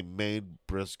 and then they made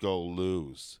Briscoe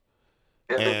lose.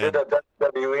 Yeah, they did a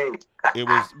WWE. It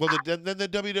was then the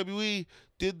WWE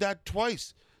did that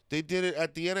twice. They did it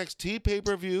at the NXT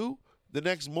pay-per-view the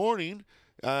next morning.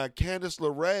 Candice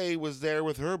LeRae was there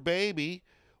with her baby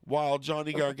while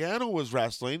Johnny Gargano was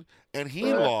wrestling, and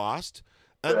he lost.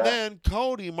 And then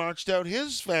Cody marched out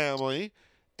his family,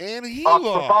 and he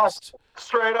lost.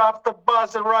 Straight off the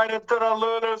bus and right into the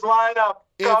Lulu's lineup,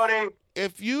 Cody.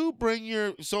 If you bring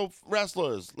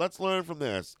wrestlers, let's learn from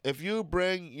this. If you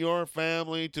bring your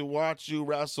family to watch you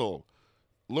wrestle,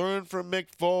 learn from Mick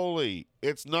Foley.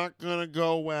 It's not going to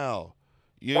go well.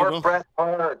 Or Bret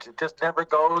Hart. It just never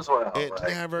goes well. It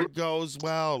never goes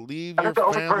well. Leave I your think the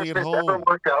only family person at that ever home.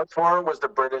 worked out for him was the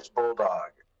British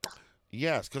Bulldog.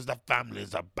 Yes, because the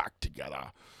families are back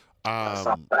together. That's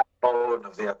the backbone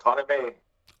of the economy.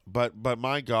 But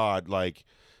my God, like,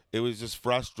 it was just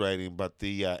frustrating. But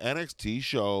the NXT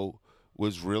show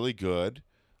was really good.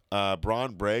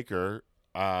 Braun Breaker,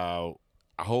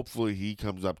 hopefully he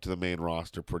comes up to the main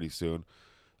roster pretty soon.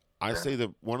 I say that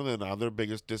one of the other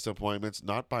biggest disappointments,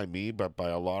 not by me, but by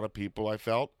a lot of people, I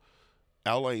felt,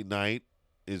 LA Knight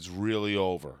is really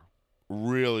over.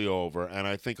 Really over. And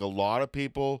I think a lot of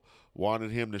people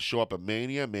wanted him to show up at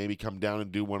Mania, maybe come down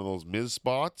and do one of those Miz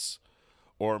spots.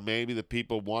 Or maybe the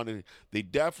people they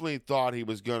definitely thought he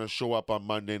was going to show up on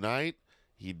Monday night.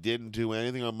 He didn't do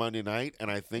anything on Monday night. And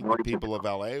I think the people of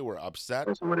LA were upset.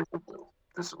 This is what he should do.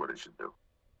 This is what he should do.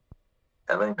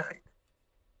 LA Knight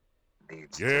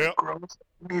needs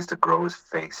to grow his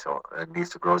face, or needs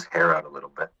to grow his hair out a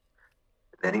little bit.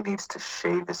 Then he needs to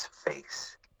shave his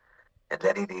face, and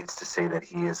then he needs to say that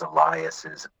he is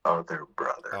Elias's other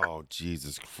brother. Oh,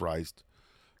 Jesus Christ!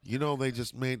 You know they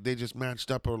just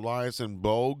matched up Elias and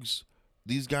Bogues.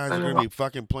 These guys are going to be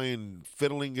fucking playing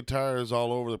fiddling guitars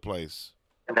all over the place.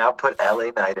 And now put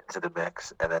LA Knight into the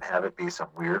mix, and then have it be some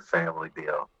weird family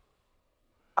deal.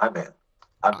 I'm in.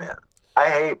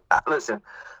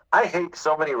 I hate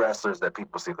so many wrestlers that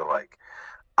people seem to like.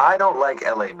 I don't like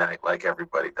LA Knight like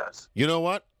everybody does. You know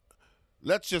what?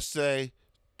 Let's just say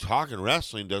Talking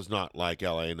Wrestling does not like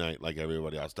LA Knight like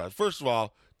everybody else does. First of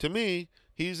all, to me,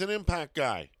 he's an Impact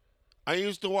guy. I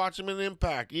used to watch him in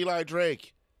Impact. Eli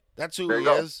Drake. That's who he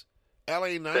is.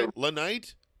 LA Knight.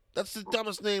 LaKnight? That's the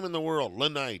dumbest name in the world.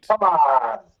 LaKnight. Come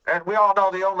on. And we all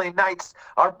know the only knights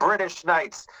are British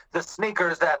knights. The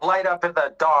sneakers that light up in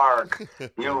the dark.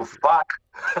 You fuck.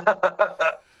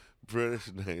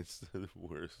 British Knights are the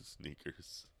worst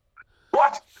sneakers.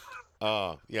 What?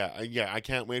 Yeah. I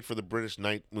can't wait for the British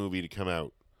Knight movie to come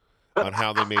out on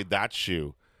how they made that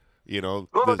shoe. You know,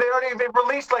 they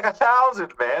released like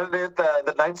 1,000, man.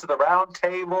 The Knights of the Round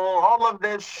Table, all of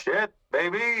this shit,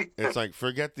 baby. It's like,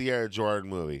 forget the Air Jordan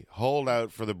movie. Hold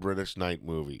out for the British Knight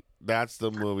movie. That's the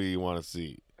movie you want to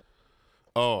see.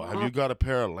 Oh, have you got a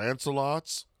pair of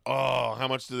Lancelots? Oh, how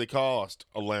much do they cost?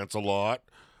 A Lancelot.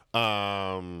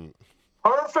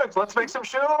 Perfect. Let's make some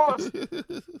shoes.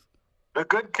 A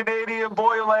good Canadian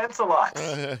boy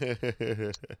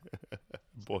Lancelots.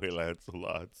 Boy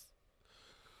Lancelots.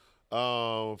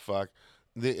 Oh, fuck.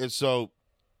 There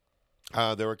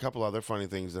were a couple other funny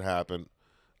things that happened.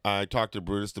 I talked to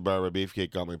Brutus the Barber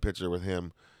Beefcake, got my picture with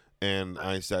him, and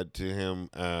I said to him,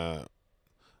 how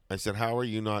are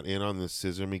you not in on this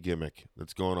scissor me gimmick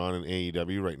that's going on in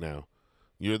AEW right now?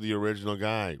 You're the original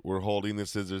guy. We're holding the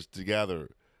scissors together.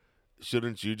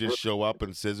 Shouldn't you just show up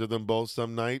and scissor them both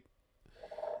some night?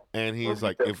 And he's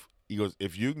like, if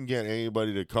you can get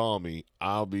anybody to call me,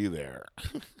 I'll be there.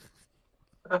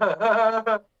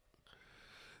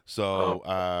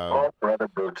 So, brother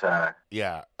Brutai.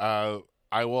 Yeah.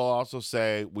 I will also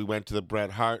say we went to the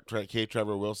Bret Hart. K.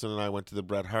 Trevor Wilson and I went to the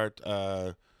Bret Hart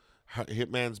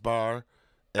Hitman's Bar.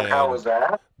 And how was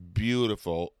that?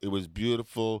 Beautiful. It was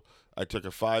beautiful. I took a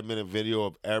 5-minute video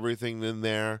of everything in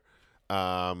there.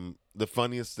 The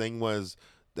funniest thing was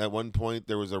at one point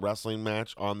there was a wrestling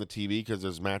match on the TV because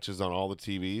there's matches on all the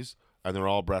TVs, and they're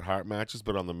all Bret Hart matches.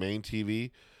 But on the main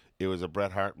TV, it was a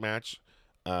Bret Hart match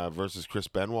versus Chris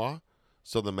Benoit.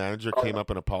 So the manager came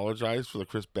up and apologized for the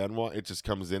Chris Benoit. It just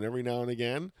comes in every now and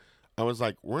again. I was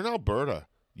like, we're in Alberta.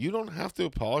 You don't have to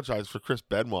apologize for Chris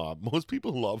Benoit. Most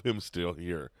people love him still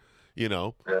here, you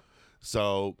know. Yeah.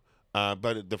 So,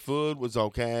 but the food was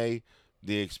okay.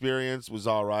 The experience was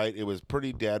all right. It was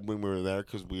pretty dead when we were there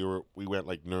because we went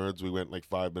like nerds. We went like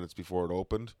 5 minutes before it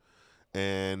opened.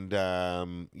 And,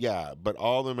 yeah, but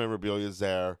all the memorabilia is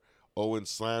there. Owen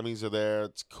Slammies are there.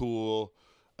 It's cool.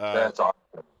 That's awesome.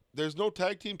 There's no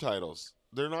tag team titles.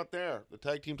 They're not there. The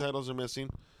tag team titles are missing.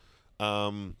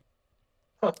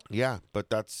 Yeah, but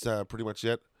that's pretty much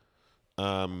it.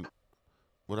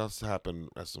 What else happened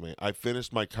WrestleMania? I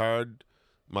finished my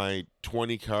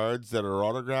 20 cards that are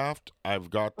autographed. I've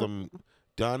got them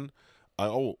done.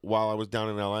 While I was down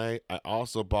in LA, I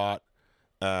also bought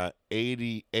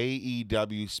 80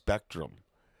 AEW Spectrum,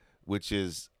 which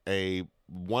is a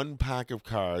 1 pack of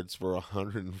cards for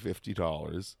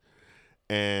 $150,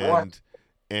 and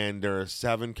there are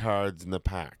 7 cards in the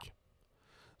pack.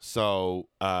 So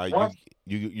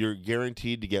you're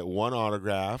guaranteed to get 1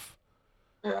 autograph.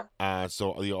 Yeah.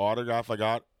 So the autograph I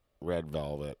got, red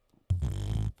velvet.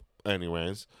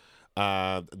 Anyways,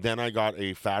 then I got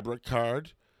a fabric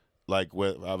card, like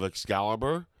of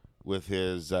Excalibur, with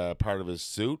his part of his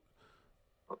suit.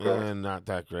 Okay. Not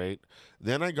that great.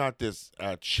 Then I got this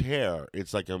chair.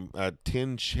 It's like a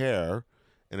tin chair,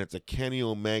 and it's a Kenny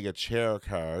Omega chair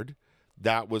card.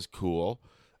 That was cool.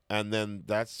 And then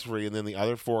that's three. And then the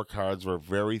other four cards were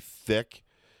very thick.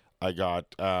 I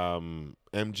got MJF,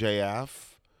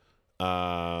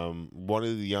 one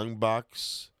of the Young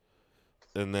Bucks,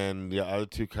 and then the other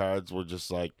two cards were just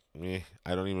like, I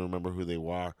don't even remember who they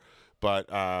were. But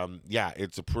yeah,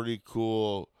 it's a pretty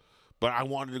cool. But I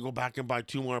wanted to go back and buy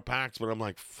two more packs, but I'm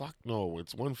like, fuck no,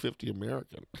 it's 150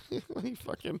 American. Like,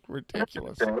 fucking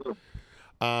ridiculous. Okay.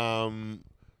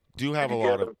 Do have Did a you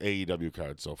lot get of AEW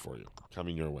cards so for you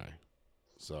coming your way.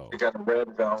 So you got a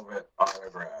red velvet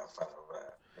autograph out of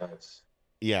that?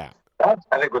 yeah. That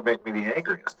I think would make me the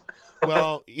angriest.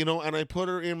 Well, and I put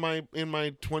her in my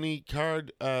 20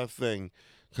 card thing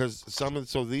because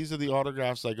so these are the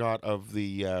autographs I got of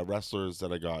the wrestlers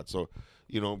that I got. So,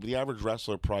 the average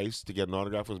wrestler price to get an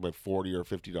autograph was about $40 or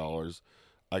 $50.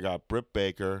 I got Britt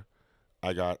Baker,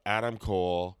 I got Adam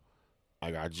Cole,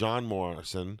 I got John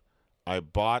Morrison. I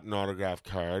bought an autograph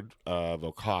card of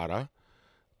Okada.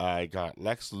 I got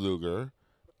Lex Luger.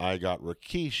 I got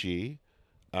Rikishi.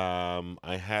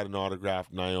 I had an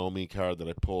autographed Naomi card that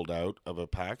I pulled out of a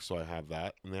pack, so I have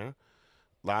that in there.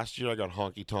 Last year, I got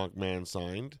Honky Tonk Man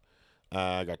signed.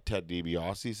 I got Ted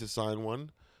DiBiase to sign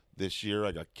one. This year,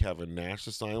 I got Kevin Nash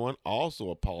to sign one. Also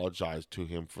apologized to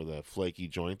him for the flaky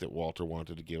joint that Walter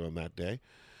wanted to give him that day,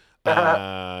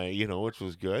 which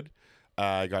was good.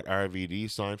 I got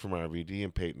RVD signed from RVD,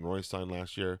 and Peyton Royce signed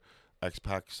last year.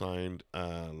 X-Pac signed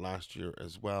last year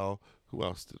as well. Who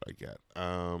else did I get?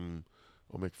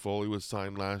 McFoley was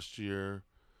signed last year.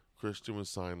 Christian was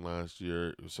signed last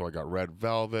year. So I got Red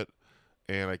Velvet.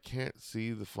 And I can't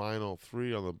see the final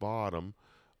three on the bottom.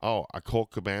 Oh,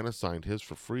 Colt Cabana signed his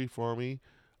for free for me.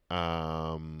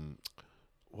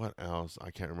 What else?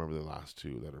 I can't remember the last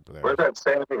two that are there. Where's that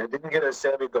Sammy? I didn't get a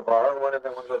Sammy Guevara one, and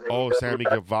then one of those. Oh, Sammy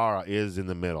Guevara is in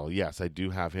the middle. Yes, I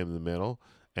do have him in the middle.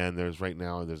 And there's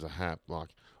a hat block.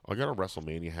 I got a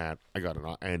WrestleMania hat. I got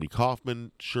an Andy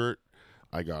Kaufman shirt.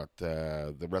 I got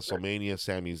the WrestleMania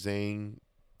Sami Zayn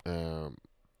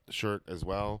shirt as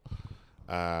well.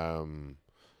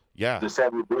 Yeah. The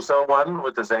Sammy Russo one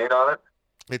with the Zayn on it?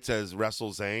 It says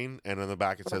Wrestle Zayn, and on the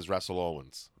back it says Wrestle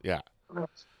Owens. Yeah.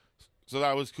 Nice. So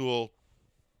that was cool.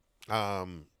 I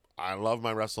love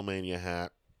my WrestleMania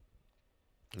hat.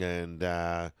 And,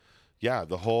 yeah,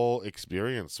 the whole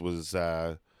experience was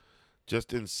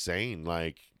just insane.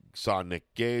 Like, saw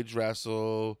Nick Gage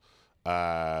wrestle.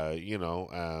 Oh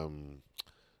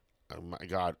my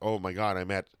God, I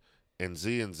met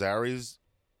NZ and Zari's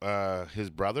his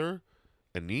brother,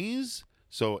 Aniz.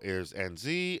 So there's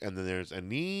NZ, and then there's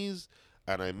Aniz,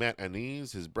 and I met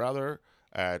Aniz, his brother,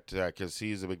 at because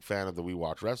he's a big fan of the We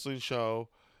Watch Wrestling show,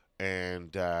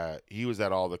 and he was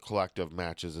at all the collective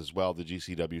matches as well, the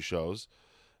GCW shows,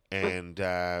 and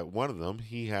one of them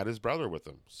he had his brother with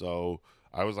him. So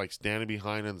I was like standing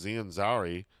behind NZ and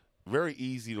Zari. Very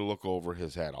easy to look over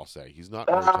his head, I'll say. He's not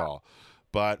very tall.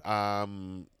 But I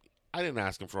didn't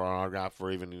ask him for an autograph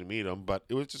or even to meet him, but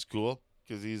it was just cool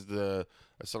because he's a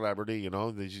celebrity,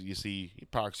 You see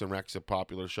Parks and Rec's a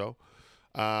popular show.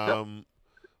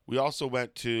 We also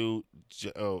went to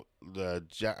the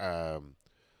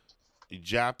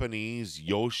Japanese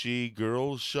Yoshi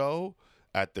Girls show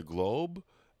at the Globe,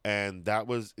 and that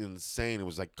was insane. It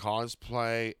was like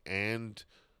cosplay and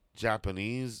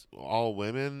Japanese, all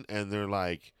women, and they're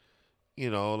like,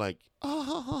 like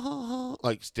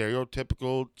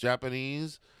stereotypical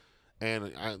Japanese,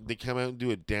 and they come out and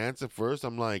do a dance at first.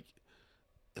 I'm like,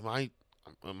 am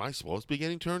I supposed to be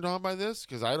getting turned on by this?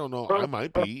 Because I don't know. I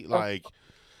might be like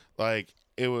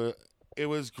it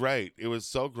was great. It was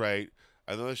so great.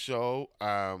 Another show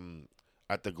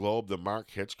at the Globe, the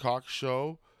Mark Hitchcock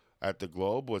show at the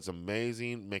Globe was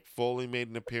amazing. Mick Foley made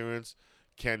an appearance.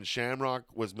 Ken Shamrock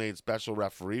was made special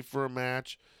referee for a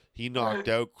match. He knocked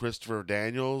out Christopher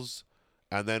Daniels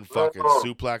and then fucking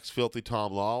suplex Filthy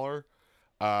Tom Lawler.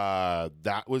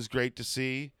 That was great to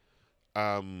see.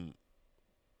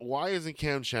 Why isn't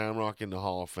Ken Shamrock in the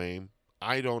Hall of Fame?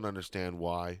 I don't understand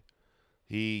why.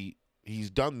 He's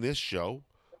done this show.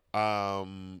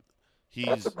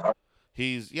 He's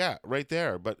right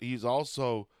there. But he's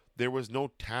also, there was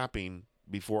no tapping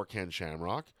before Ken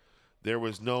Shamrock. There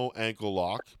was no ankle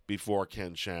lock before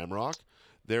Ken Shamrock.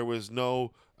 There was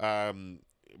no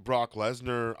Brock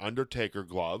Lesnar Undertaker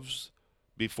gloves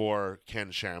before Ken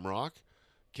Shamrock.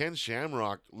 Ken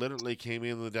Shamrock literally came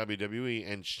in the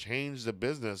WWE and changed the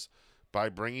business by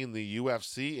bringing the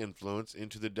UFC influence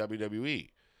into the WWE.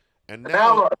 And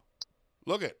now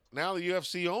Look at now the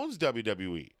UFC owns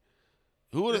WWE.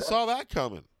 Who would have Yeah. saw that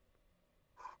coming?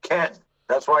 Ken.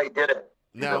 That's why he did it.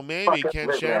 He's Now a maybe fucking Ken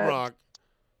wizard. Shamrock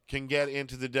can get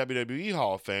into the WWE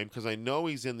Hall of Fame because I know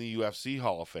he's in the UFC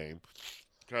Hall of Fame.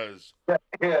 Because Get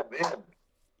him in.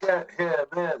 Get him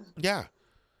in. yeah,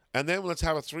 and then let's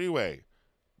have a three-way: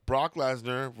 Brock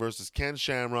Lesnar versus Ken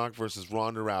Shamrock versus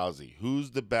Ronda Rousey.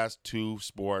 Who's the best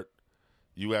two-sport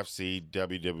UFC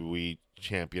WWE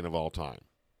champion of all time?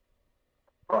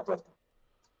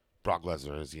 Brock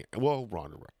Lesnar is the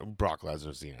Brock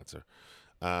Lesnar is the answer.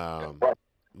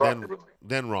 Then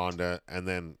then Ronda and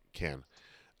then Ken.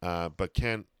 But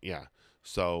Ken, yeah.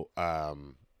 So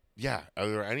yeah. Are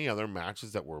there any other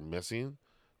matches that we're missing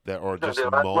that or just the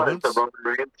last one is the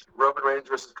moments? Roman Reigns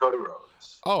versus Cody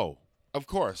Rhodes. Oh, of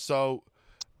course. So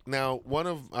now one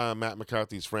of Matt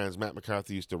McCarthy's friends, Matt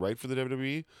McCarthy used to write for the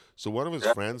WWE. So one of his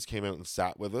friends came out and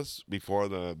sat with us before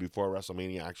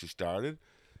WrestleMania actually started,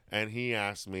 and he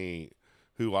asked me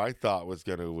who I thought was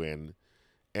going to win,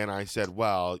 and I said,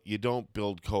 "Well, you don't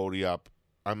build Cody up."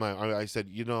 I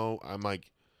said, I'm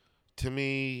like, to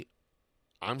me,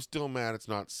 I'm still mad it's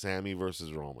not Sammy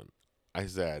versus Roman. I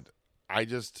said, I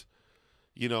just,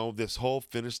 this whole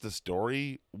finish the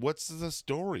story. What's the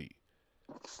story?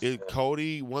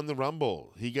 Cody won the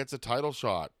Rumble. He gets a title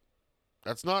shot.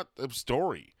 That's not a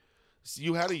story.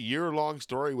 You had a year-long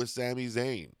story with Sami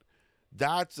Zayn.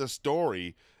 That's a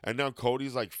story. And now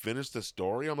Cody's like, finish the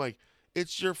story? I'm like,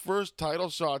 it's your first title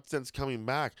shot since coming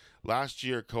back. Last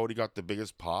year, Cody got the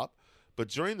biggest pop. But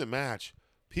during the match,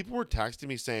 people were texting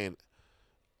me saying,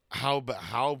 how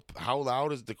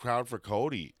loud is the crowd for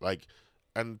Cody? Like,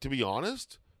 and to be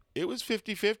honest, it was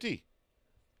 50-50.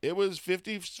 It was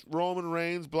 50 Roman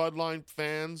Reigns Bloodline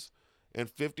fans and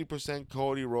 50%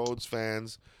 Cody Rhodes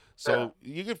fans. So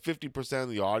you get 50% of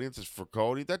the audience is for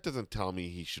Cody. That doesn't tell me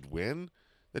he should win.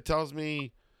 That tells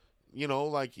me,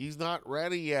 like he's not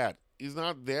ready yet. He's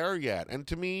not there yet. And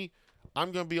to me,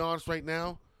 I'm going to be honest right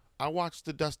now. I watched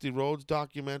the Dusty Rhodes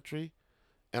documentary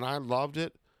and I loved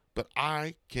it, but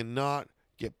I cannot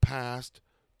get past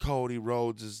Cody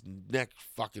Rhodes' neck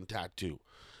fucking tattoo.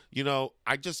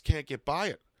 I just can't get by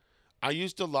it. I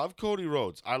used to love Cody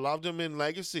Rhodes. I loved him in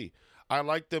Legacy. I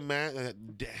liked the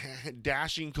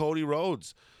dashing Cody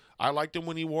Rhodes. I liked him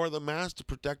when he wore the mask to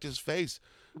protect his face.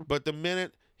 But the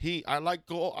minute I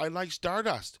like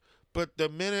Stardust. But the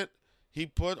minute he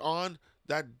put on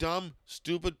that dumb,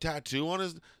 stupid tattoo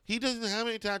on he doesn't have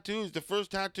any tattoos. The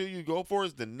first tattoo you go for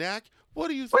is the neck. What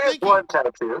are you thinking?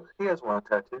 He has one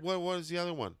tattoo. What is the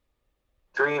other one?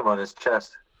 Dream on his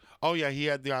chest. Oh, yeah, he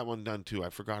had that one done, too.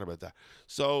 I forgot about that.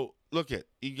 So, look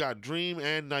he got Dream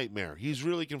and Nightmare. He's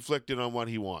really conflicted on what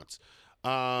he wants. He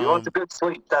wants a good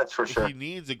sleep, that's for sure. He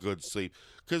needs a good sleep.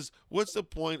 Because what's the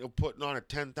point of putting on a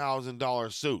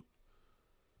 $10,000 suit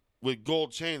with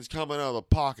gold chains coming out of the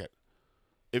pocket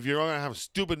if you're going to have a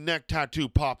stupid neck tattoo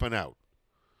popping out?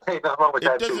 Hey, nothing wrong with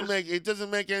tattoos. It doesn't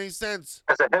make any sense.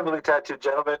 As a heavily tattooed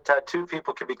gentleman, tattooed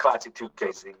people can be classy too,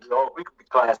 Casey. We can be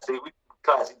classy. We can be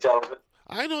classy gentlemen.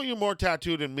 I know you're more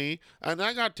tattooed than me, and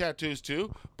I got tattoos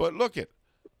too. But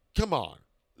come on,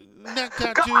 neck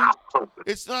tattoo.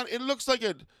 It's not. It looks like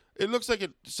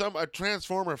a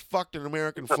transformer fucked an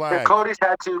American flag. Cody's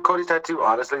tattoo.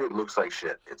 Honestly, it looks like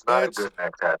shit. It's not a good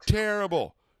neck tattoo.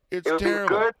 Terrible. It's it would terrible.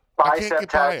 Be a good bicep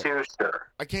tattoo, sure.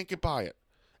 I can't get by it.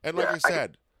 And like I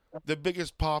said, the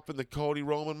biggest pop in the Cody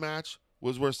Roman match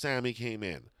was where Sammy came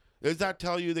in. Does that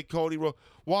tell you that Cody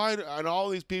why? And all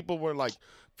these people were like.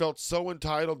 Felt so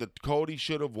entitled that Cody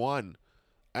should have won.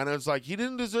 And it's like, he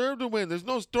didn't deserve to win. There's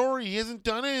no story. He hasn't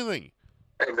done anything.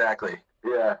 Exactly.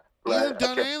 Yeah. He hasn't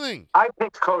done anything. I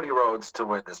picked Cody Rhodes to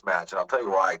win this match, and I'll tell you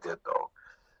why I did, though.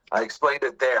 I explained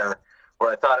it there,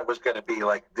 where I thought it was going to be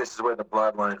like, this is where the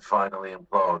bloodline finally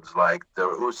implodes. Like, the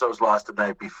Usos lost the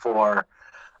night before.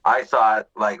 I thought,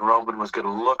 like, Roman was going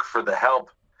to look for the help.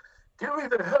 Give me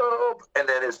the help. And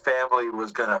then his family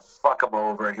was going to fuck him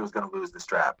over, and he was going to lose the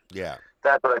strap. Yeah.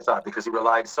 That's what I thought, because he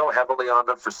relied so heavily on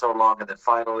them for so long, and then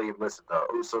finally, listen, the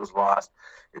Usos lost.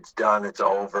 It's done. It's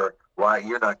over. Why?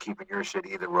 You're not keeping your shit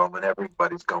either, Roman.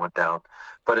 Everybody's going down.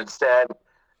 But instead,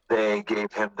 they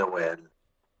gave him the win.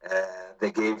 And they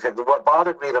gave him what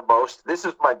bothered me the most. This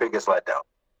is my biggest letdown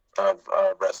of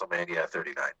WrestleMania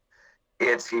 39.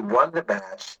 It's he won the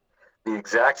match the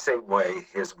exact same way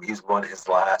he's won his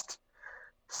last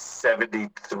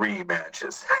 73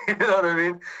 matches. You know what I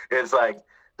mean? It's like,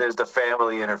 there's the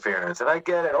family interference, and I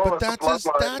get it. But that's I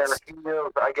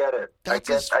get it. I get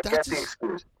the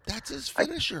excuse. That's his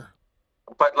finisher.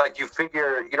 But like you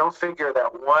don't figure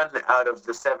that one out of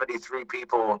the 73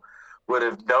 people would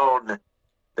have known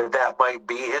that might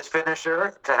be his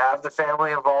finisher, to have the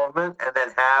family involvement and then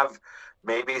have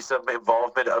maybe some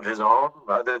involvement of his own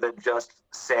other than just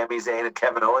Sami Zayn and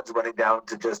Kevin Owens running down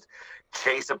to just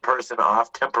chase a person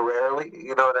off temporarily.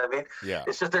 You know what I mean? Yeah.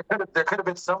 It's just there could have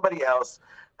been somebody else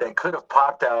that could have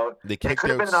popped out. They It kicked could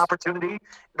have been an out. opportunity.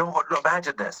 No,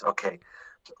 imagine this. Okay,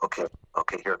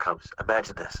 here it comes.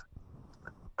 Imagine this.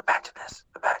 Imagine this.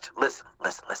 Imagine. Listen,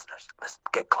 listeners. Listen.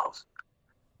 Get close.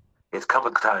 It's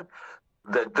coming time.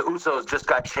 The Usos just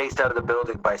got chased out of the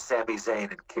building by Sami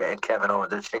Zayn and Kevin Owens.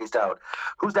 They're chased out.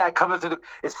 Who's that coming through?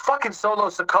 It's fucking Solo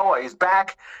Sikoa. He's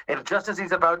back, and just as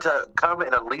he's about to come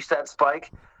and unleash that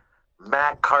spike,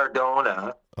 Matt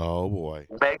Cardona Oh boy.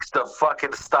 makes the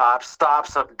fucking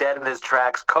stops him dead in his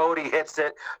tracks. Cody hits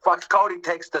it. Fucks Cody,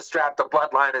 takes the strap. The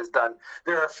bloodline is done.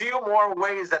 There are a few more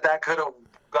ways that could have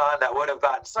gone that would have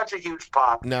gotten such a huge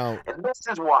pop. Now, And this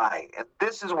is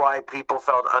why people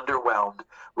felt underwhelmed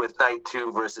with night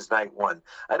 2 versus night 1.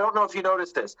 I don't know if you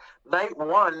noticed this. Night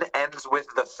 1 ends with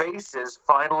the faces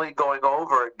finally going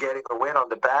over and getting a win on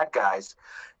the bad guys.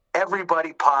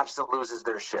 Everybody pops and loses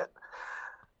their shit.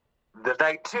 The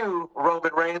night 2,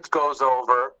 Roman Reigns goes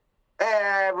over.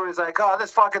 Everybody's like, oh,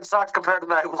 this fucking sucks compared to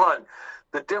night 1.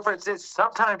 The difference is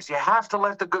sometimes you have to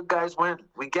let the good guys win.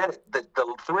 We get it. The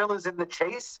thrill is in the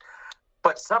chase,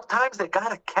 but sometimes they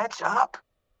got to catch up.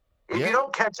 If Yeah. you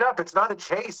don't catch up, it's not a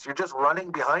chase. You're just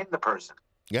running behind the person.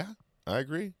 yeah, I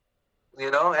agree. You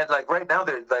know, and like right now,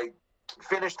 they're like,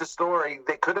 finish the story.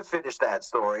 They could have finished that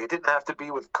story. It didn't have to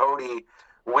be with Cody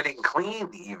winning clean,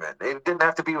 even. It didn't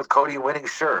have to be with Cody winning,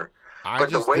 sure. I But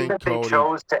the just way think that they Cody.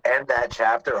 chose to end that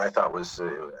chapter, I thought was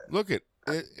Look at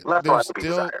left a lot there's to be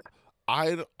still. desired.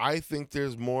 I think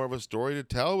there's more of a story to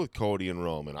tell with Cody and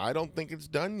Roman. I don't think it's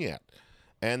done yet,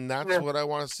 and that's what I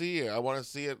want to see. I want to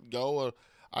see it go.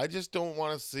 I just don't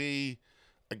want to see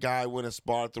a guy win a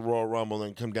spot at the Royal Rumble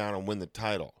and come down and win the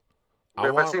title. I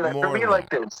But want see, like, more for me, of like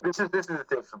that. this is the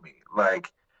thing for me.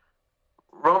 Like,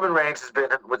 Roman Reigns has been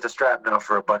with the strap now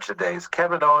for a bunch of days.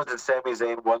 Kevin Owens and Sami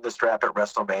Zayn won the strap at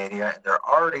WrestleMania, and they're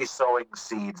already sowing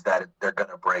seeds that they're going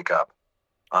to break up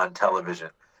on television.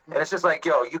 And it's just like,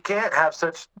 yo, you can't have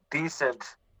such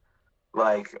decent,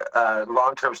 like,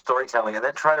 long-term storytelling and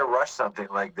then try to rush something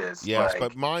like this. Yes, Like,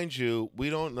 but mind you, we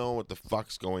don't know what the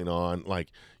fuck's going on. Like,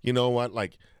 you know what?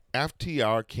 Like,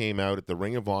 FTR came out at the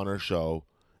Ring of Honor show,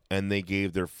 and they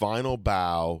gave their final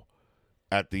bow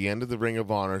at the end of the Ring of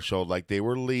Honor show, like they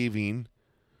were leaving.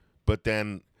 But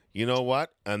then, you know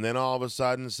what? And then all of a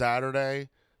sudden, Saturday,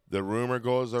 the rumor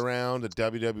goes around that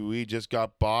WWE just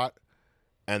got bought.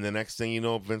 And the next thing you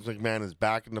know, Vince McMahon is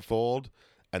back in the fold.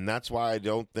 And that's why I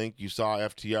don't think you saw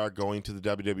FTR going to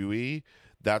the WWE.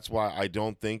 That's why I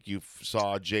don't think you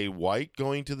saw Jay White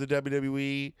going to the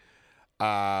WWE.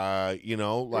 You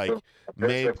know, like Vince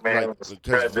maybe like McMahon's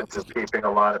presence is keeping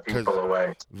a lot of people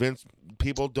away. Vince,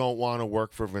 people don't want to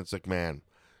work for Vince McMahon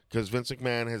because Vince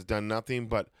McMahon has done nothing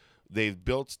but they've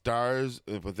built stars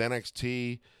with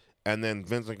NXT, and then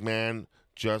Vince McMahon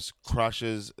just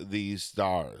crushes these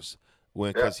stars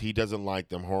because he doesn't like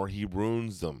them or he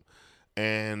ruins them.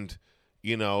 And,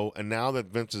 you know, and now that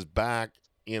Vince is back,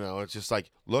 you know, it's just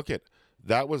like, look at,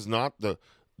 that was not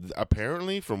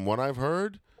apparently from what I've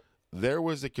heard, there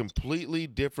was a completely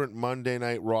different Monday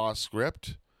Night Raw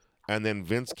script, and then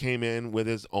Vince came in with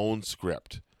his own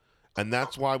script. And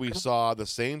that's why we saw the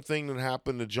same thing that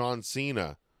happened to John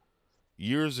Cena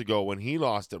years ago when he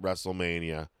lost at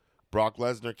WrestleMania. Brock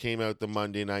Lesnar came out the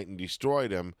Monday night and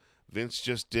destroyed him. Vince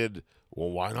just did,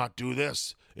 well, why not do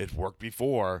this? It worked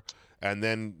before. And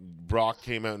then Brock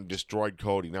came out and destroyed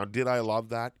Cody. Now, did I love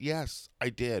that? Yes, I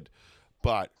did.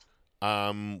 But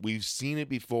we've seen it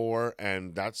before,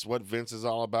 and that's what Vince is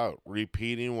all about,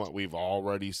 repeating what we've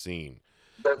already seen.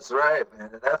 That's right, man.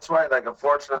 And that's why, like,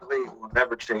 unfortunately, it will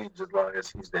never change as long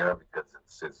as he's there because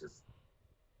it's just,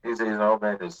 he's an old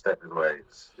man who's set in his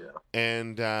ways. Yeah.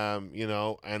 And, you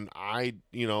know, and I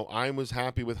was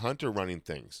happy with Hunter running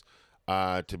things.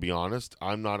 To be honest,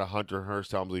 I'm not a Hunter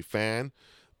Hearst Helmsley fan,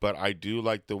 but I do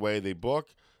like the way they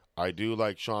book. I do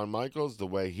like Shawn Michaels, the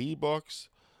way he books.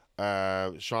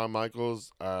 Shawn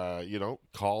Michaels, you know,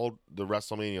 called the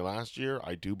WrestleMania last year.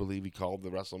 I do believe he called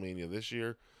the WrestleMania this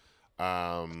year.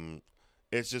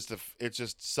 It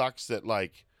just sucks that,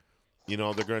 like, you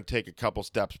know, they're going to take a couple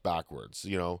steps backwards.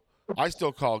 You know, I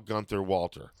still call Gunther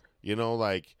Walter. You know,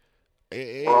 like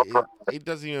it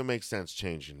doesn't even make sense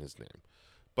changing his name.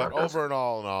 But over and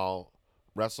all,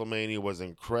 WrestleMania was an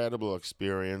incredible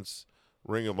experience.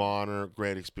 Ring of Honor,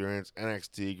 great experience.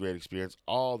 NXT, great experience.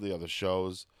 All the other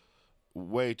shows,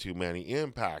 way too many.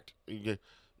 Impact,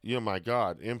 my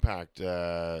God, Impact.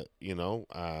 You know,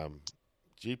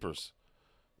 Jeepers.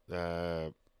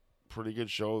 pretty good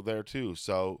show there too.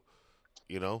 So,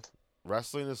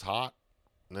 wrestling is hot,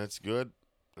 and it's good,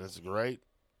 and it's great.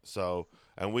 So,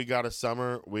 and we got a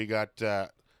summer. We got now.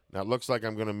 It looks like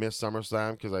I'm going to miss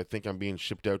SummerSlam because I think I'm being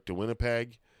shipped out to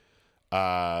Winnipeg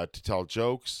to tell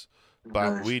jokes. But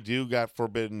Nice. we do got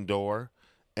Forbidden Door,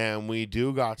 and we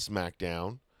do got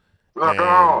SmackDown,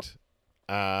 Oh,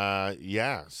 and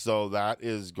yeah. So that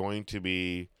is going to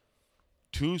be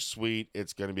too sweet.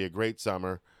 It's going to be a great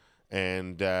summer,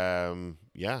 and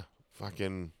yeah,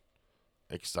 fucking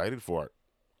excited for it.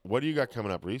 What do you got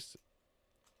coming up, Reese?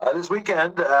 this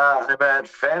weekend, I'm at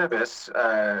Fanibus.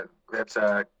 It's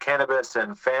a cannabis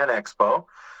and fan expo.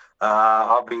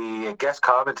 I'll be guest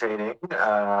commentating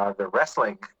the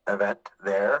wrestling event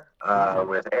there Ooh.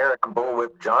 with Eric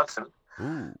Bullwhip Johnson.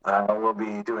 Ooh. We'll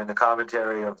be doing the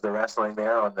commentary of the wrestling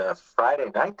there on the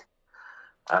Friday night.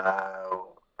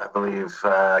 I believe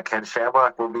Ken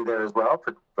Shamrock will be there as well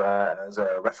as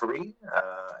a referee.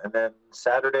 And then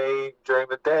Saturday during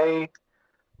the day,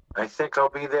 I think I'll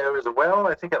be there as well.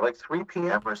 I think at like 3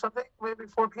 p.m. or something, maybe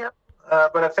 4 p.m.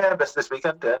 But at Fanibus this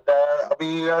weekend, and I'll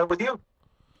be with you.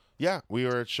 Yeah, we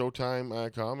are at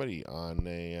Showtime Comedy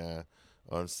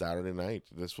on Saturday night.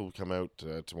 This will come out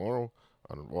tomorrow.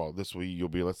 This week you'll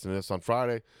be listening to this on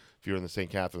Friday. If you're in the St.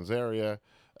 Catharines area,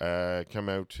 come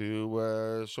out to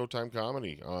Showtime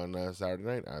Comedy on Saturday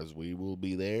night, as we will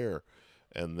be there.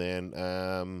 And then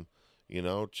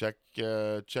check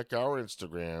our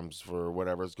Instagrams for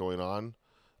whatever's going on.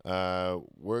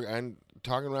 We're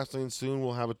talking wrestling soon.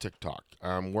 We'll have a TikTok.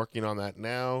 I'm working on that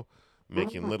now,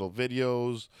 making little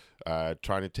videos,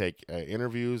 trying to take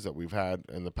interviews that we've had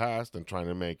in the past and trying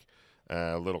to make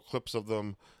little clips of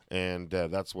them. And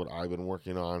that's what I've been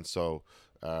working on. So,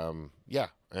 yeah,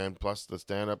 and plus the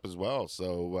stand-up as well.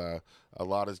 So a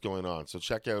lot is going on. So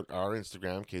check out our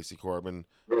Instagram, Casey Corbin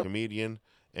Comedian,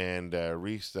 and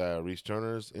Reese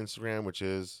Turner's Instagram, which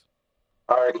is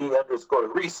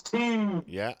RE_Reese T.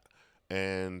 Yeah,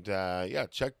 and yeah,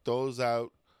 check those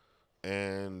out.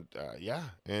 And yeah,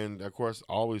 and of course,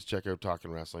 always check out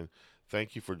Talking Wrestling.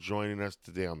 Thank you for joining us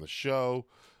today on the show.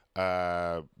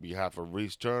 Behalf of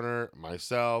Reese Turner,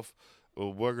 myself,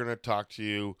 we're gonna talk to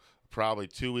you probably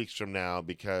 2 weeks from now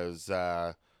because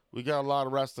we got a lot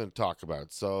of wrestling to talk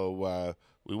about. So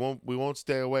we won't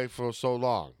stay away for so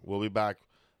long. We'll be back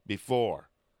before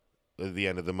the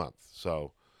end of the month.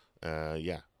 So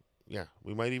yeah,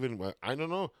 we might even, I don't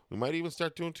know, we might even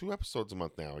start doing 2 episodes a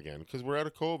month now again because we're out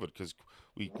of COVID, because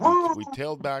we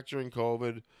tailed back during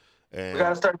COVID. And we got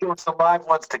to start doing some live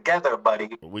ones together, buddy.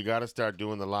 We got to start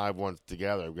doing the live ones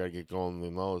together. We got to get going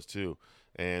in those too.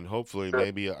 And hopefully,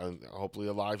 hopefully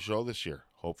a live show this year.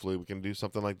 Hopefully we can do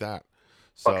something like that.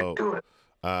 So, do it.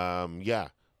 Yeah.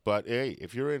 But hey,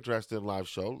 if you're interested in a live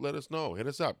show, let us know. Hit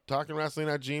us up.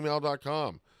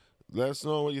 TalkingWrestling@gmail.com. Let us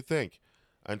know what you think.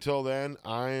 Until then,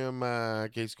 I am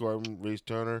Casey Corbin, Reese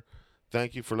Turner.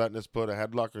 Thank you for letting us put a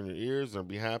headlock on your ears. On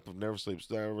behalf of Never Sleep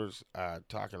Snowers,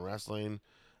 Talking Wrestling,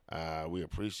 we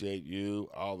appreciate you.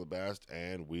 All the best,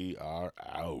 and we are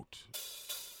out.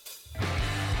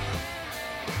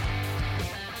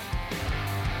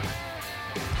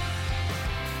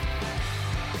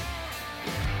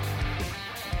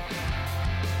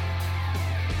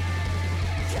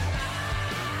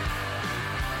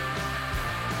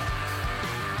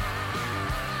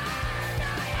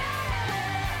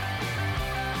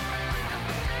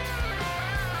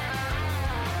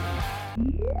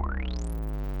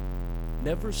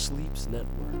 Never Sleeps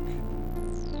Network.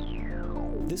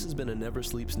 This has been a Never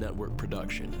Sleeps Network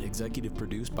production, executive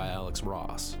produced by Alex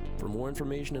Ross. For more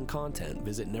information and content,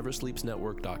 visit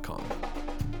neversleepsnetwork.com.